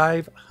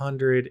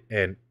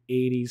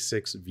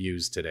 586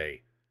 views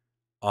today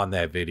on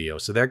that video.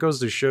 So that goes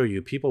to show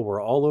you people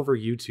were all over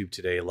YouTube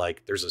today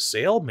like, there's a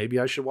sale? Maybe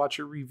I should watch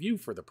a review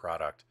for the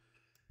product.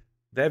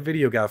 That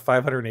video got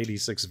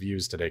 586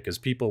 views today because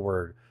people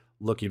were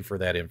looking for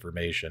that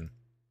information.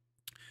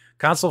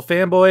 Console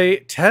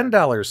Fanboy,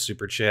 $10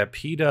 super chat.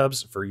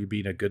 PDubs, for you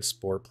being a good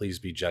sport, please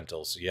be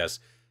gentle. So yes,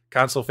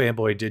 Console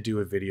Fanboy did do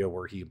a video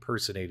where he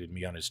impersonated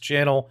me on his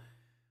channel.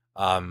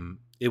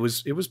 It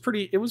was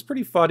pretty funny. It was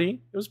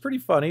pretty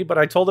funny, but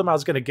I told him I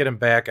was going to get him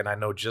back, and I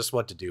know just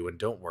what to do. And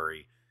don't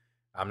worry,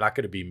 I'm not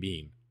going to be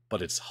mean,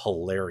 but it's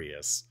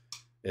hilarious.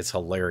 It's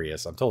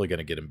hilarious. I'm totally going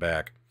to get him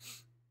back.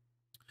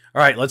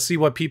 All right, let's see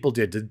what people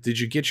did. Did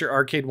you get your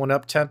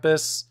Arcade1Up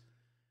Tempest?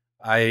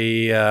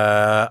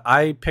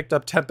 I picked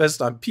up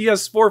Tempest on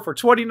PS4 for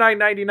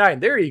 $29.99.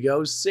 There you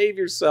go. Save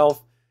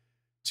yourself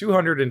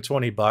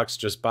 $220.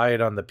 Just buy it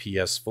on the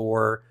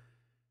PS4.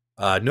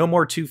 No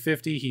more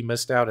 $250. He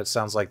missed out. It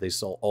sounds like they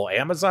sold. Oh,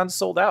 Amazon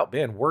sold out.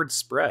 Man, word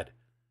spread.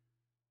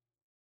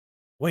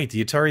 Wait,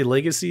 the Atari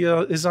Legacy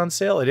is on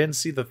sale? I didn't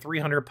see the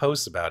 300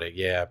 posts about it.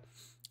 Yeah.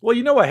 Well,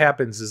 you know what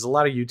happens is a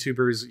lot of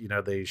YouTubers, you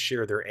know, they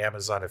share their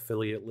Amazon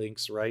affiliate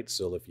links, right?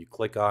 So if you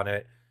click on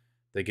it,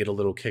 they get a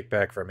little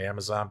kickback from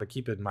Amazon. But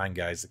keep in mind,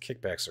 guys, the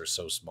kickbacks are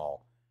so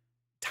small.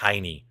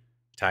 Tiny.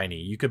 Tiny.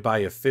 You could buy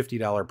a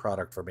 $50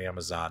 product from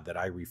Amazon that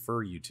I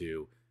refer you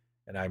to,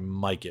 and I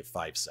might get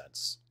 5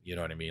 cents. You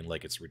know what I mean?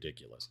 Like, it's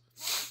ridiculous.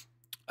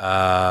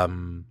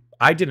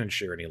 I didn't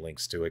share any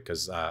links to it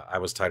because I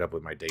was tied up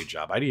with my day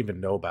job. I didn't even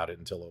know about it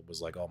until it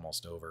was like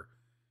almost over.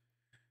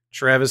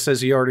 Travis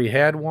says he already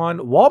had one.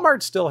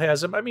 Walmart still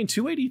has them. I mean,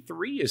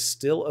 $283 is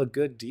still a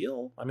good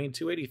deal.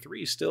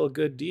 $283 is still a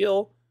good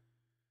deal.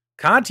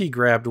 Conti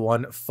grabbed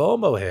one.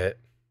 FOMO hit.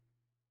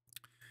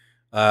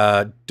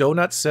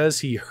 Donut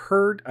says he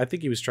heard. I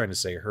think he was trying to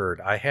say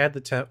heard. I had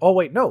the Oh,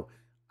 wait, no.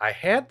 I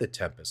had the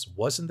Tempest.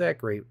 Wasn't that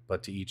great,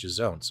 but to each his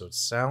own. So it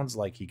sounds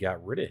like he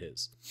got rid of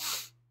his.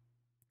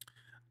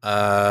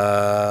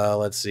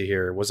 Let's see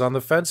here. Was on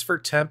the fence for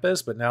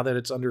Tempest, but now that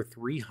it's under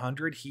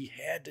 300, he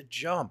had to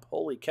jump.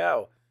 Holy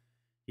cow.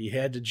 He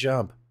had to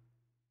jump.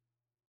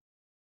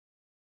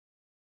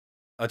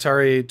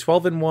 Atari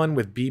 12-in-1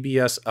 with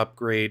BBS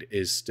upgrade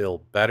is still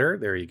better.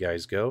 There you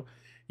guys go.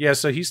 Yeah,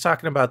 so he's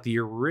talking about the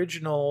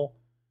original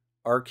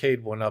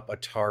Arcade1Up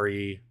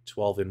Atari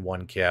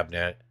 12-in-1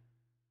 cabinet,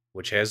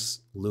 which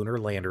has Lunar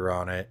Lander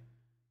on it,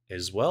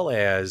 as well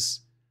as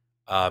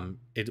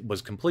it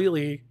was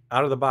completely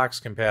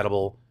out-of-the-box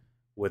compatible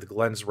with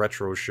Glenn's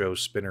Retro Show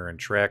spinner and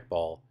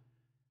trackball.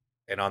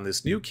 And on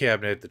this new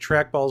cabinet, the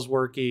trackball's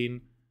working.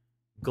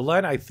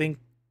 Glenn, I think,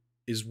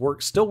 is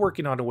still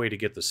working on a way to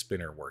get the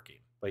spinner working,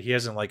 but he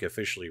hasn't like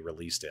officially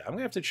released it. I'm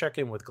gonna have to check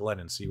in with Glenn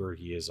and see where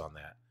he is on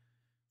that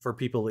for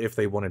people if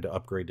they wanted to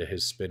upgrade to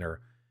his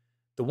spinner.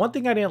 The one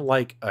thing I didn't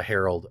like,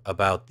 Harold,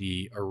 about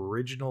the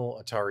original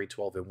Atari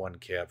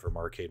 12-in-1 cab from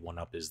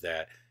Arcade1Up is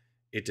that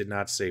it did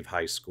not save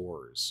high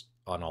scores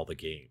on all the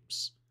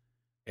games.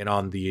 And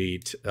on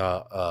the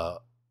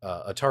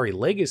Atari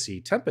Legacy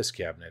Tempest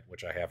cabinet,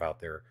 which I have out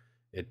there,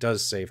 it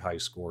does save high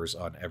scores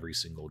on every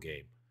single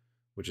game,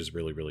 which is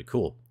really, really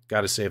cool.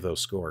 Got to save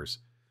those scores.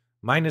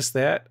 Minus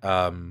that,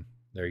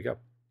 there you go.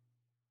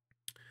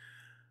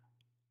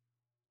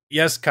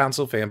 Yes,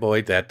 Console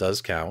Fanboy, that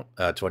does count.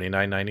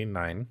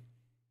 $29.99.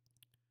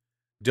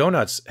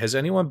 Donuts, has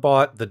anyone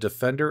bought the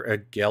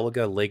Defender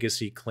Galaga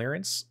Legacy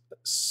clearance?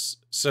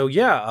 So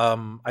yeah,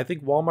 I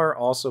think Walmart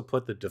also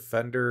put the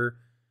Defender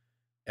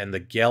and the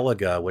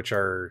Galaga, which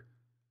are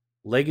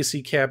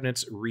Legacy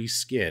cabinets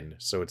reskinned.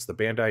 So it's the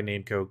Bandai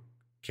Namco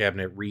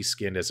cabinet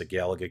reskinned as a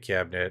Galaga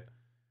cabinet.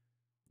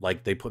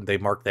 Like they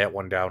marked that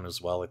one down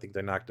as well. I think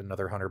they knocked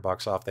another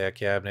 $100 off that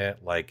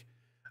cabinet. Like,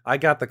 I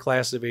got the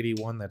class of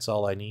 81. That's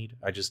all I need.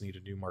 I just need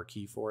a new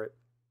marquee for it.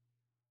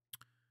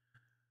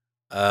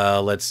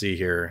 Let's see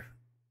here.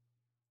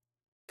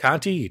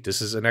 Conti,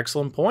 this is an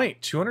excellent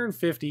point.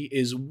 $250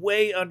 is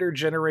way under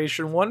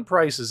Generation 1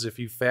 prices if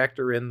you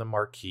factor in the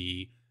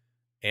marquee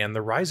and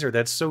the riser.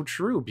 That's so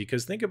true,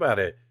 because think about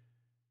it.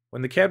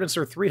 When the cabinets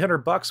are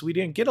 $300, we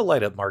didn't get a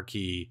light-up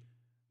marquee,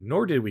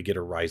 nor did we get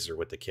a riser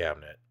with the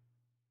cabinet.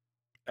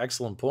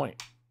 Excellent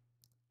point.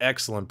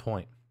 Excellent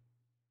point.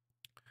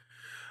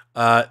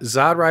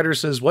 Zod Rider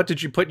says, what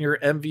did you put in your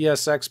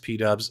MVSX,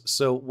 PDubs?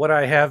 So what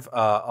I have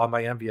on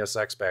my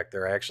MVSX back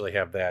there, I actually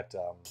have that.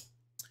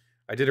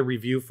 I did a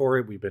review for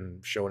it. We've been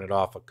showing it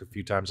off a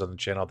few times on the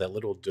channel. That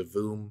little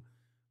Davoom,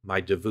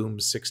 my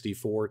Davoom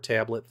 64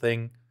 tablet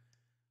thing.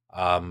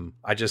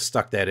 I just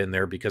stuck that in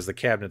there because the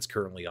cabinet's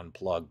currently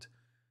unplugged.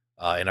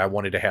 And I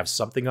wanted to have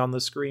something on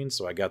the screen,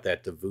 so I got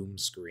that Davoom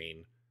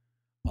screen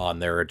on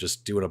there,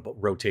 just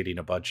rotating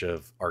a bunch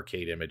of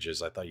arcade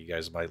images. I thought you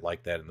guys might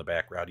like that in the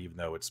background, even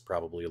though it's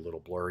probably a little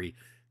blurry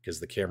because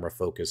the camera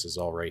focus is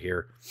all right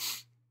here.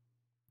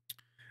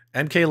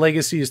 MK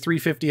Legacy is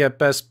 $350 at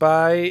Best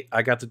Buy.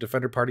 I got the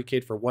Defender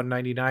Partycade for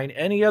 $199.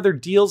 Any other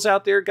deals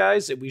out there,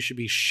 guys, that we should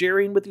be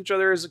sharing with each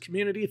other as a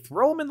community?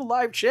 Throw them in the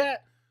live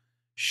chat.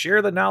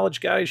 Share the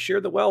knowledge, guys.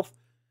 Share the wealth.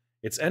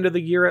 It's end of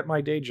the year at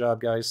my day job,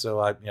 guys, so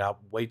I'm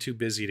way too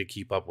busy to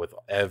keep up with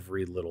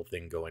every little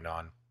thing going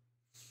on.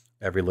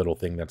 Every little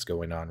thing that's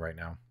going on right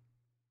now.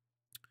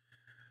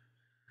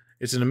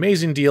 It's an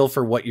amazing deal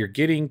for what you're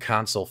getting,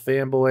 console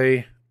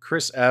fanboy.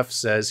 Chris F.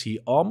 says he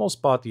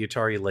almost bought the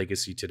Atari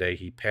Legacy today.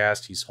 He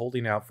passed. He's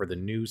holding out for the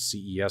new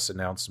CES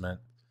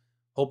announcement,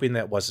 hoping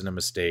that wasn't a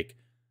mistake.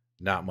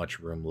 Not much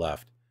room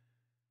left.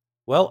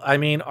 Well, I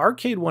mean,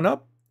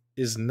 Arcade1Up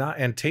is not,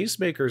 and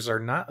Tastemakers are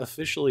not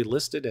officially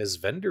listed as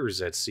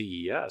vendors at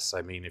CES.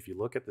 I mean, if you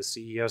look at the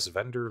CES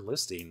vendor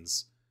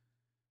listings,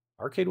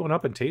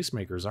 Arcade1Up and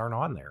Tastemakers aren't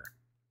on there.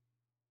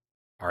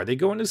 Are they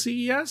going to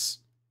CES?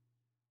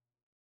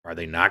 Are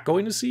they not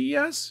going to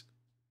CES?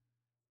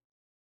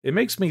 It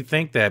makes me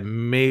think that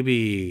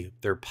maybe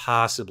they're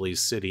possibly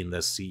sitting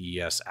this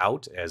CES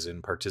out, as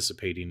in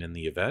participating in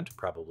the event,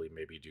 probably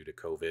maybe due to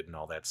COVID and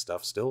all that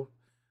stuff still.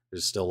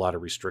 There's still a lot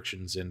of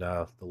restrictions in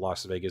the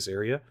Las Vegas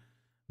area,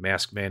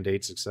 mask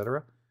mandates,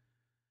 etc.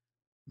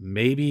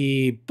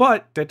 Maybe,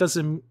 but that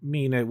doesn't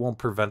mean it won't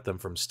prevent them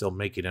from still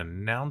making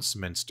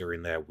announcements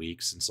during that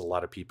week, since a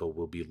lot of people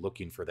will be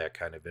looking for that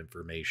kind of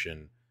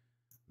information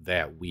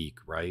that week,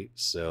 right?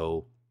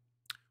 So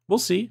we'll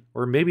see.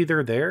 Or maybe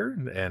they're there,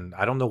 and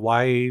I don't know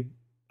why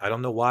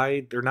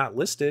they're not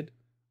listed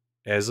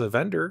as a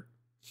vendor.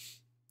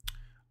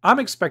 I'm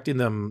expecting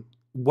them,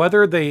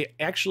 whether they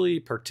actually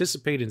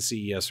participate in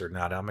CES or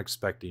not, I'm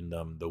expecting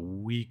them the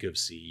week of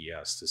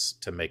CES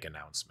to make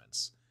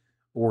announcements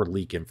or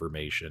leak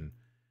information.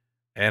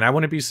 And I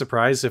wouldn't be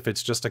surprised if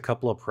it's just a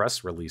couple of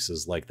press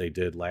releases like they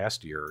did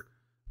last year.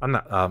 I'm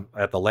not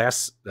at the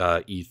last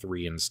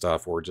E3 and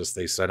stuff, or just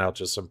they sent out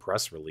just some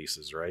press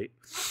releases, right?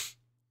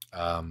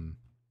 And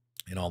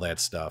all that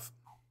stuff.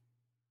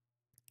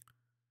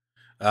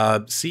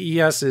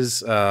 CES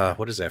is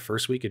what is that,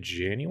 first week of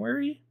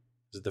January?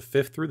 Is it the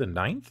 5th through the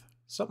 9th?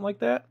 Something like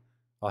that?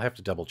 I'll have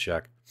to double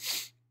check.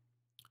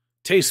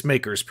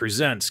 Tastemakers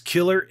presents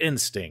Killer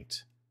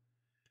Instinct.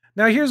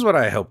 Now, here's what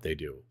I hope they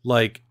do.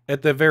 Like,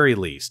 at the very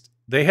least,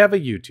 they have a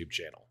YouTube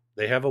channel.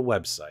 They have a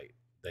website.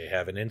 They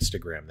have an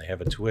Instagram. They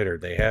have a Twitter.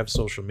 They have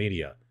social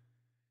media.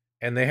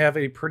 And they have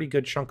a pretty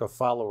good chunk of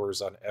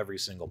followers on every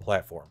single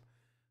platform.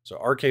 So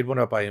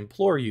Arcade1Up, I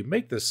implore you,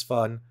 make this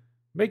fun.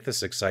 Make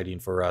this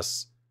exciting for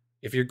us.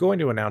 If you're going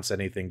to announce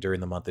anything during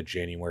the month of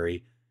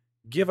January,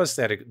 give us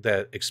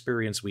that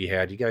experience we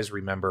had. You guys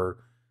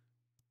remember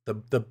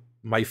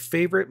my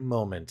favorite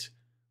moment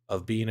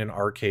of being an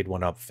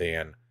Arcade1Up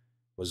fan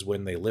was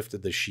when they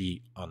lifted the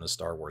sheet on the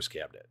Star Wars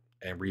cabinet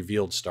and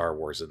revealed Star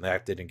Wars, and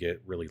that didn't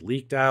get really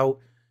leaked out.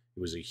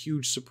 It was a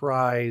huge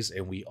surprise,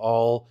 and we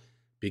all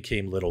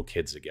became little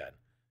kids again.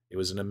 It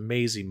was an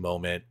amazing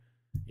moment.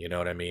 You know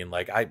what I mean?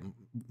 Like,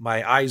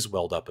 my eyes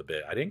welled up a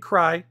bit. I didn't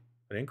cry.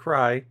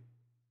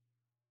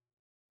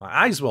 My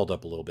eyes welled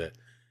up a little bit.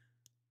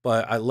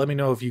 But let me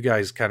know if you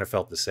guys kind of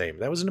felt the same.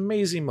 That was an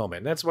amazing moment.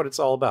 And that's what it's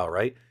all about,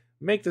 right?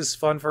 Make this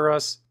fun for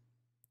us.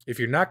 If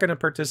you're not going to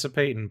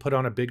participate and put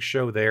on a big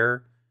show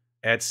there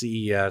at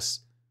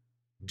CES,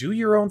 do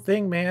your own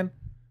thing, man.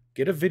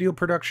 Get a video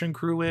production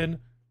crew in,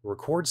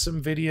 record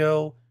some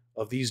video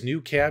of these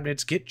new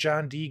cabinets, get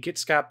John D, get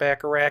Scott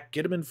Bacharach,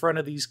 get them in front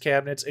of these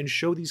cabinets and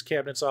show these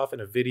cabinets off in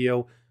a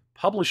video,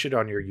 publish it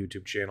on your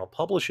YouTube channel,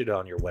 publish it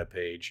on your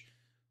webpage,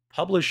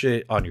 publish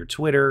it on your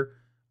Twitter,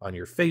 on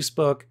your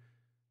Facebook.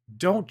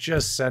 Don't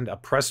just send a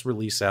press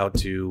release out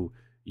to,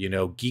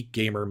 Geek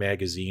Gamer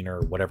magazine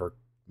or whatever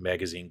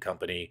magazine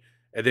company,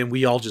 and then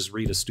we all just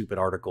read a stupid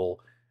article,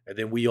 and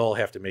then we all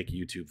have to make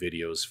YouTube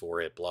videos for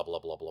it, blah, blah,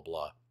 blah, blah,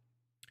 blah.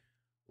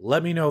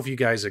 Let me know if you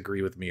guys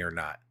agree with me or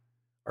not.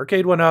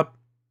 Arcade1Up,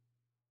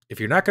 if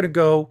you're not going to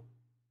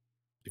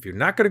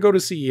go to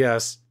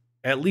CES,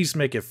 at least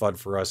make it fun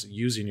for us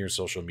using your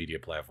social media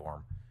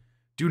platform.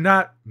 Do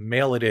not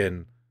mail it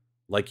in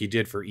like you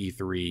did for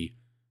E3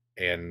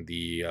 and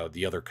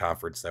the other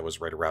conference that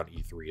was right around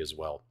E3 as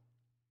well.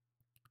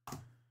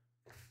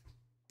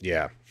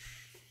 Yeah.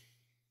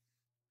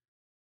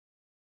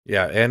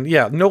 Yeah, and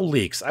yeah, no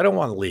leaks. I don't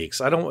want leaks.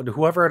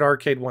 Whoever at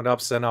Arcade1Up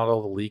sent out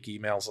all the leak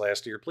emails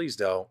last year, please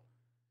don't.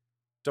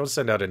 Don't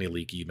send out any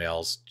leak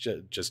emails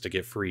just to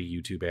get free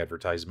YouTube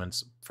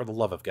advertisements. For the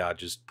love of God,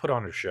 just put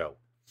on a show.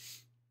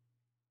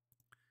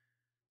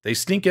 They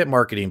stink at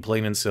marketing,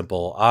 plain and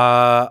simple.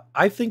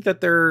 I think that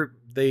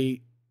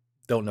they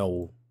don't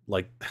know,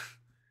 like,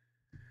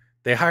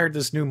 they hired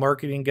this new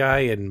marketing guy,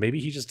 and maybe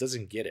he just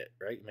doesn't get it,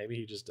 right? Maybe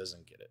he just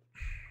doesn't get it.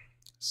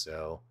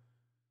 So,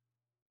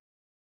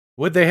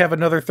 would they have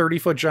another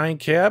 30-foot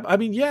giant cab? I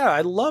mean, yeah,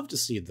 I'd love to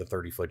see the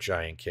 30-foot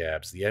giant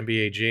cabs. The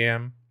NBA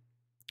Jam.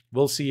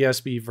 Will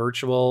CES be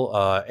virtual?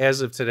 As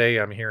of today,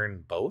 I'm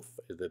hearing both,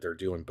 that they're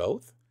doing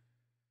both.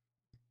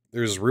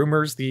 There's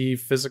rumors the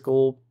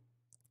physical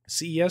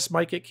CES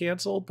might get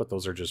canceled, but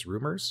those are just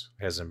rumors.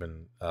 Hasn't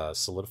been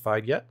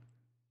solidified yet.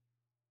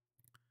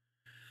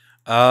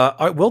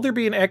 Will there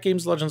be an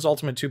AtGames Legends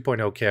Ultimate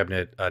 2.0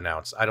 cabinet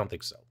announced? I don't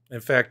think so. In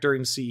fact,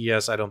 during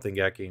CES, I don't think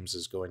AtGames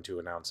is going to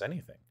announce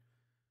anything.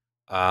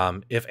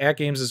 If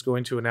AtGames is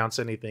going to announce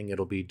anything,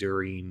 it'll be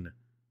during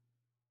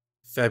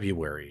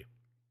February,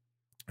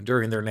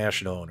 during their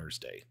National Owners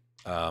Day.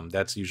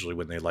 That's usually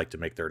when they like to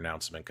make their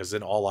announcement, because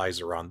then all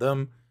eyes are on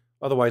them.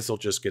 Otherwise, they'll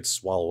just get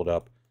swallowed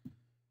up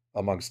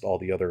amongst all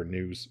the other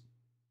news.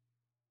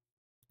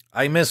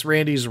 I miss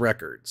Randy's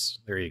records.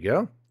 There you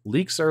go.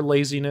 Leaks are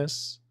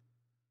laziness.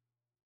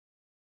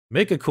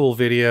 Make a cool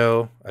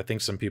video. I think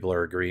some people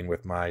are agreeing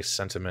with my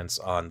sentiments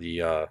on the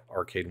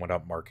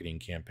Arcade1Up marketing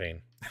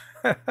campaign.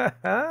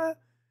 The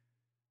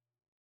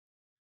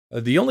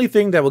only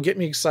thing that will get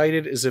me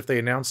excited is if they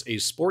announce a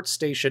sports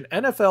station,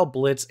 NFL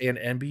Blitz, and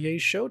NBA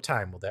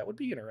Showtime. Well, that would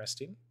be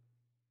interesting.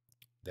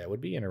 That would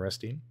be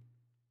interesting.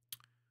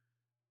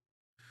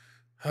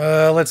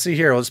 Let's see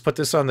here. Let's put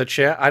this on the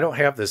chat. I don't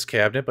have this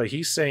cabinet, but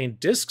he's saying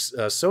discs,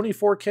 Sony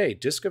 4K,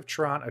 Disc of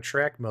Tron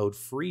Attract mode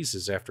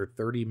freezes after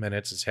 30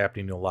 minutes. It's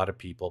happening to a lot of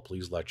people.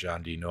 Please let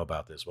John D know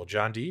about this. Well,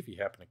 John D, if you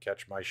happen to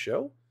catch my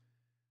show,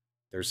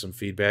 there's some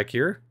feedback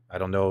here. I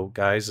don't know,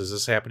 guys, is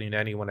this happening to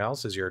anyone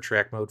else? Is your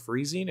Attract mode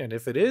freezing? And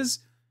if it is,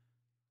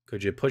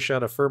 could you push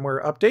out a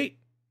firmware update,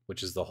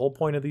 which is the whole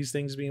point of these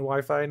things being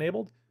Wi-Fi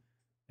enabled,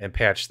 and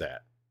patch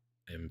that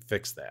and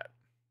fix that?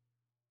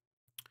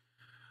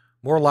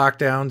 More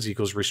lockdowns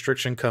equals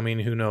restriction coming.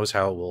 Who knows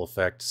how it will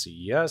affect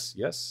CES?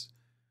 Yes.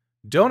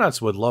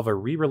 Donuts would love a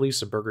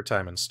re-release of Burger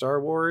Time and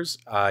Star Wars.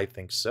 I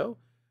think so.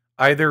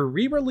 Either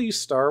re-release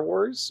Star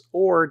Wars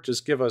or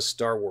just give us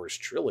Star Wars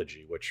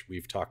Trilogy, which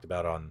we've talked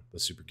about on the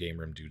Super Game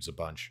Room dudes a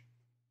bunch.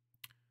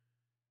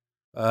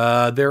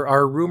 There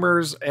are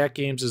rumors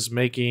AtGames is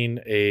making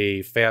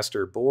a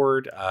faster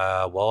board.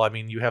 Well, I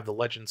mean, you have the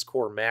Legends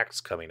Core Max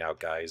coming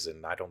out, guys,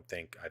 and I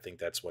think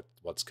that's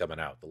what's coming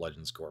out, the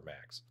Legends Core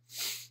Max.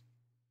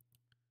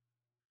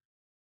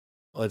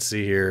 Let's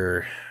see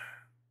here.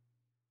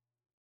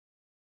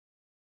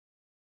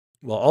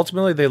 Well,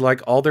 ultimately, they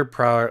like all their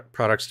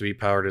products to be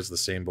powered as the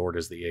same board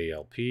as the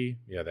ALP.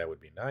 Yeah, that would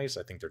be nice.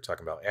 I think they're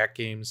talking about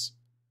AtGames.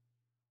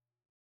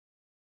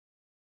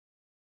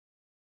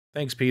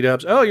 Thanks,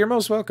 PDubs. Oh, you're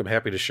most welcome.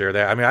 Happy to share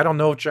that. I mean, I don't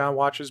know if John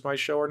watches my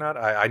show or not.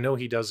 I know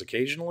he does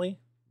occasionally.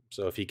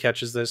 So if he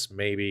catches this,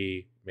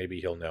 maybe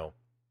he'll know.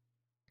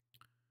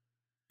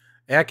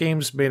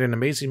 AtGames made an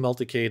amazing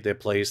multicade that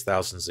plays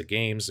thousands of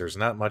games. There's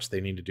not much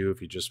they need to do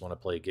if you just want to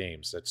play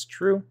games. That's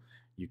true.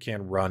 You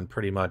can run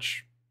pretty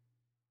much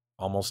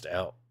almost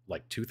out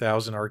like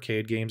 2,000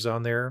 arcade games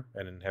on there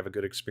and have a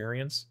good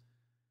experience,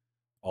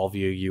 all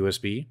via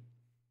USB.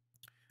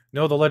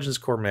 No, the Legends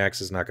Core Max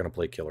is not going to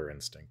play Killer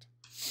Instinct.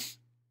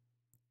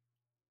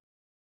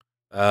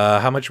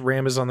 How much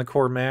RAM is on the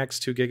Core Max?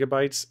 2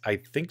 gigabytes? I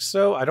think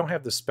so. I don't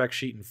have the spec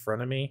sheet in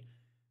front of me.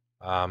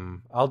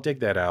 I'll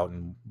dig that out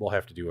and we'll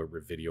have to do a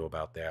video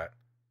about that.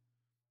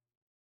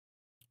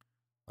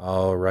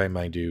 All right,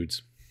 my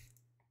dudes.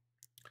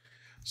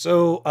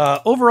 So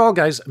overall,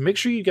 guys, make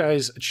sure you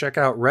guys check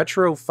out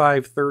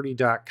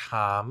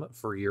Retro530.com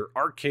for your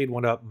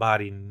Arcade1Up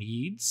modding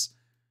needs.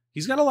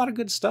 He's got a lot of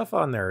good stuff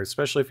on there,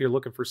 especially if you're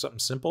looking for something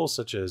simple,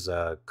 such as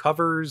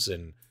covers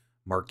and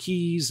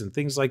marquees and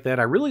things like that.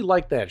 I really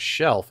like that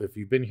shelf. If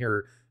you've been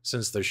here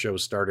since the show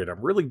started,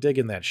 I'm really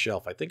digging that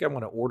shelf. I think I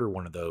want to order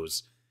one of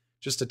those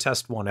just to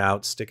test one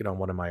out, stick it on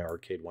one of my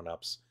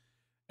Arcade1Ups.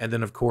 And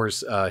then, of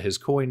course, his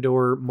coin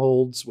door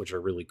molds, which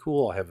are really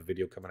cool. I'll have a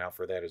video coming out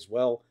for that as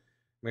well.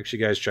 Make sure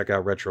you guys check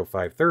out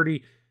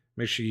Retro530.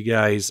 Make sure you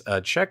guys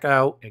check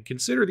out and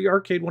consider the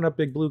Arcade1Up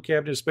Big Blue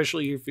Cabinet,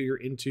 especially if you're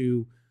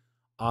into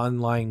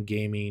online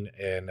gaming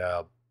and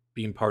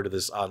being part of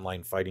this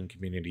online fighting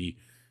community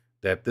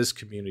that this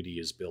community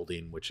is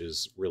building, which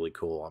is really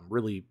cool. I'm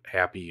really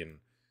happy and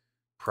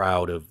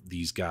proud of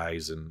these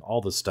guys and all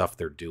the stuff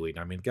they're doing.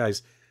 I mean,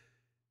 guys,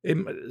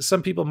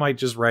 some people might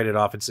just write it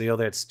off and say, oh,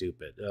 that's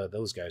stupid.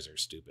 Those guys are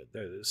stupid.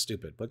 They're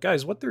stupid. But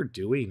guys, what they're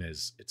doing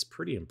it's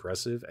pretty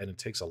impressive, and it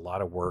takes a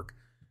lot of work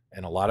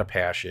and a lot of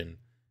passion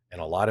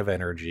and a lot of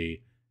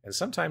energy and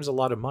sometimes a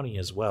lot of money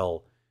as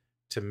well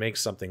to make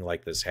something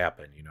like this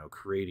happen, you know,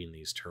 creating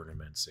these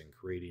tournaments and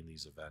creating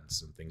these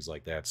events and things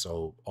like that.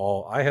 So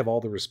I have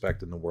all the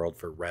respect in the world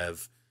for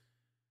Rev,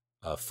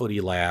 Footy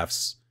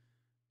Laughs,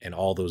 and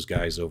all those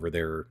guys over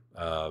there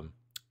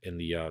in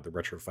the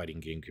retro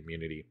fighting game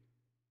community.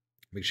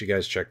 Make sure you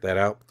guys check that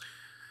out.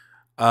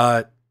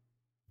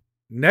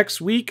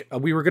 Next week,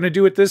 we were going to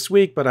do it this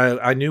week, but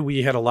I knew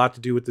we had a lot to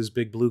do with this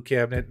Big Blue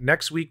Cabinet.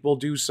 Next week, we'll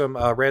do some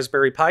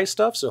Raspberry Pi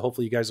stuff, so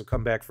hopefully you guys will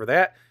come back for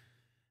that.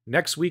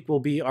 Next week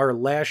will be our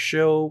last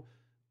show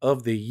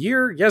of the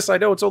year. Yes, I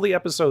know it's only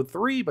episode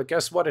 3, but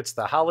guess what? It's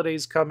the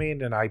holidays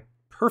coming, and I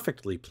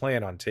perfectly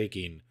plan on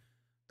taking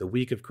the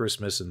week of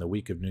Christmas and the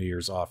week of New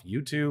Year's off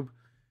YouTube.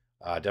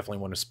 Definitely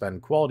want to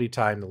spend quality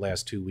time the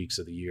last 2 weeks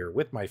of the year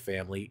with my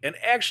family and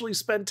actually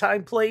spend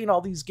time playing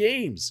all these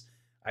games.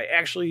 I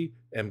actually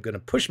am going to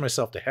push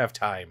myself to have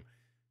time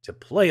to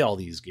play all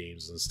these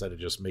games instead of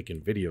just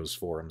making videos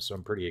for them. So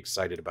I'm pretty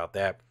excited about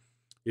that.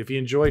 If you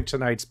enjoyed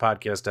tonight's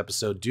podcast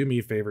episode, do me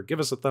a favor, give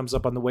us a thumbs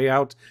up on the way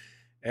out.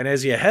 And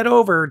as you head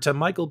over to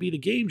Michael B. the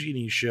Game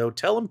Genie show,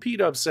 tell him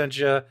PDubs sent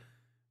you,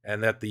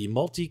 and that the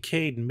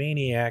Multicade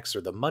Maniacs,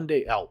 or the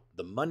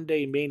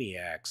Monday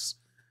Maniacs,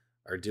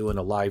 are doing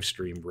a live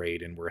stream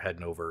raid, and we're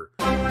heading over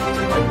to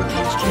Michael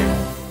B's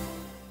channel.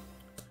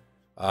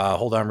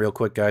 Hold on real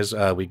quick, guys.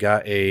 We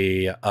got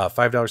a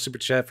 $5 super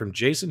chat from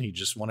Jason. He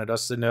just wanted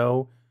us to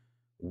know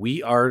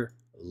we are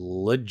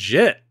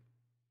legit.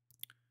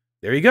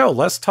 There you go.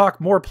 Let's talk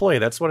more play.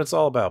 That's what it's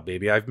all about,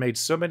 baby. I've made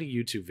so many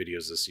YouTube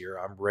videos this year.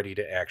 I'm ready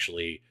to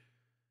actually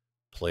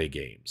play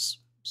games.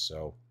 So,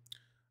 all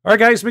right,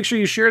 guys, make sure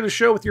you share the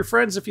show with your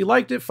friends if you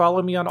liked it.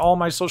 Follow me on all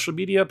my social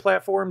media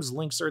platforms.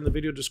 Links are in the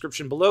video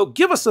description below.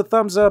 Give us a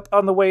thumbs up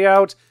on the way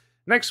out.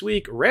 Next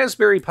week,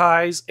 Raspberry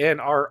Pis and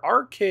our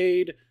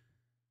arcade.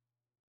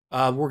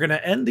 We're going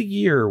to end the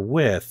year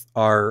with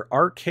our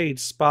arcade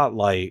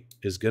spotlight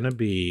is going to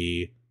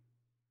be,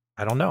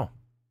 I don't know.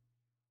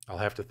 I'll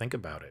have to think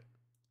about it.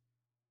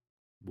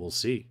 We'll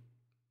see.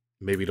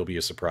 Maybe it'll be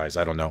a surprise.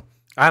 I don't know.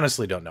 I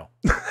honestly don't know.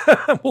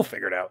 We'll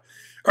figure it out.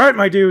 All right,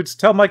 my dudes.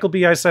 Tell Michael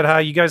B. I said hi.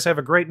 You guys have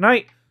a great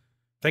night.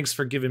 Thanks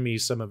for giving me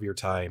some of your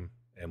time,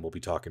 and we'll be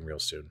talking real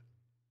soon.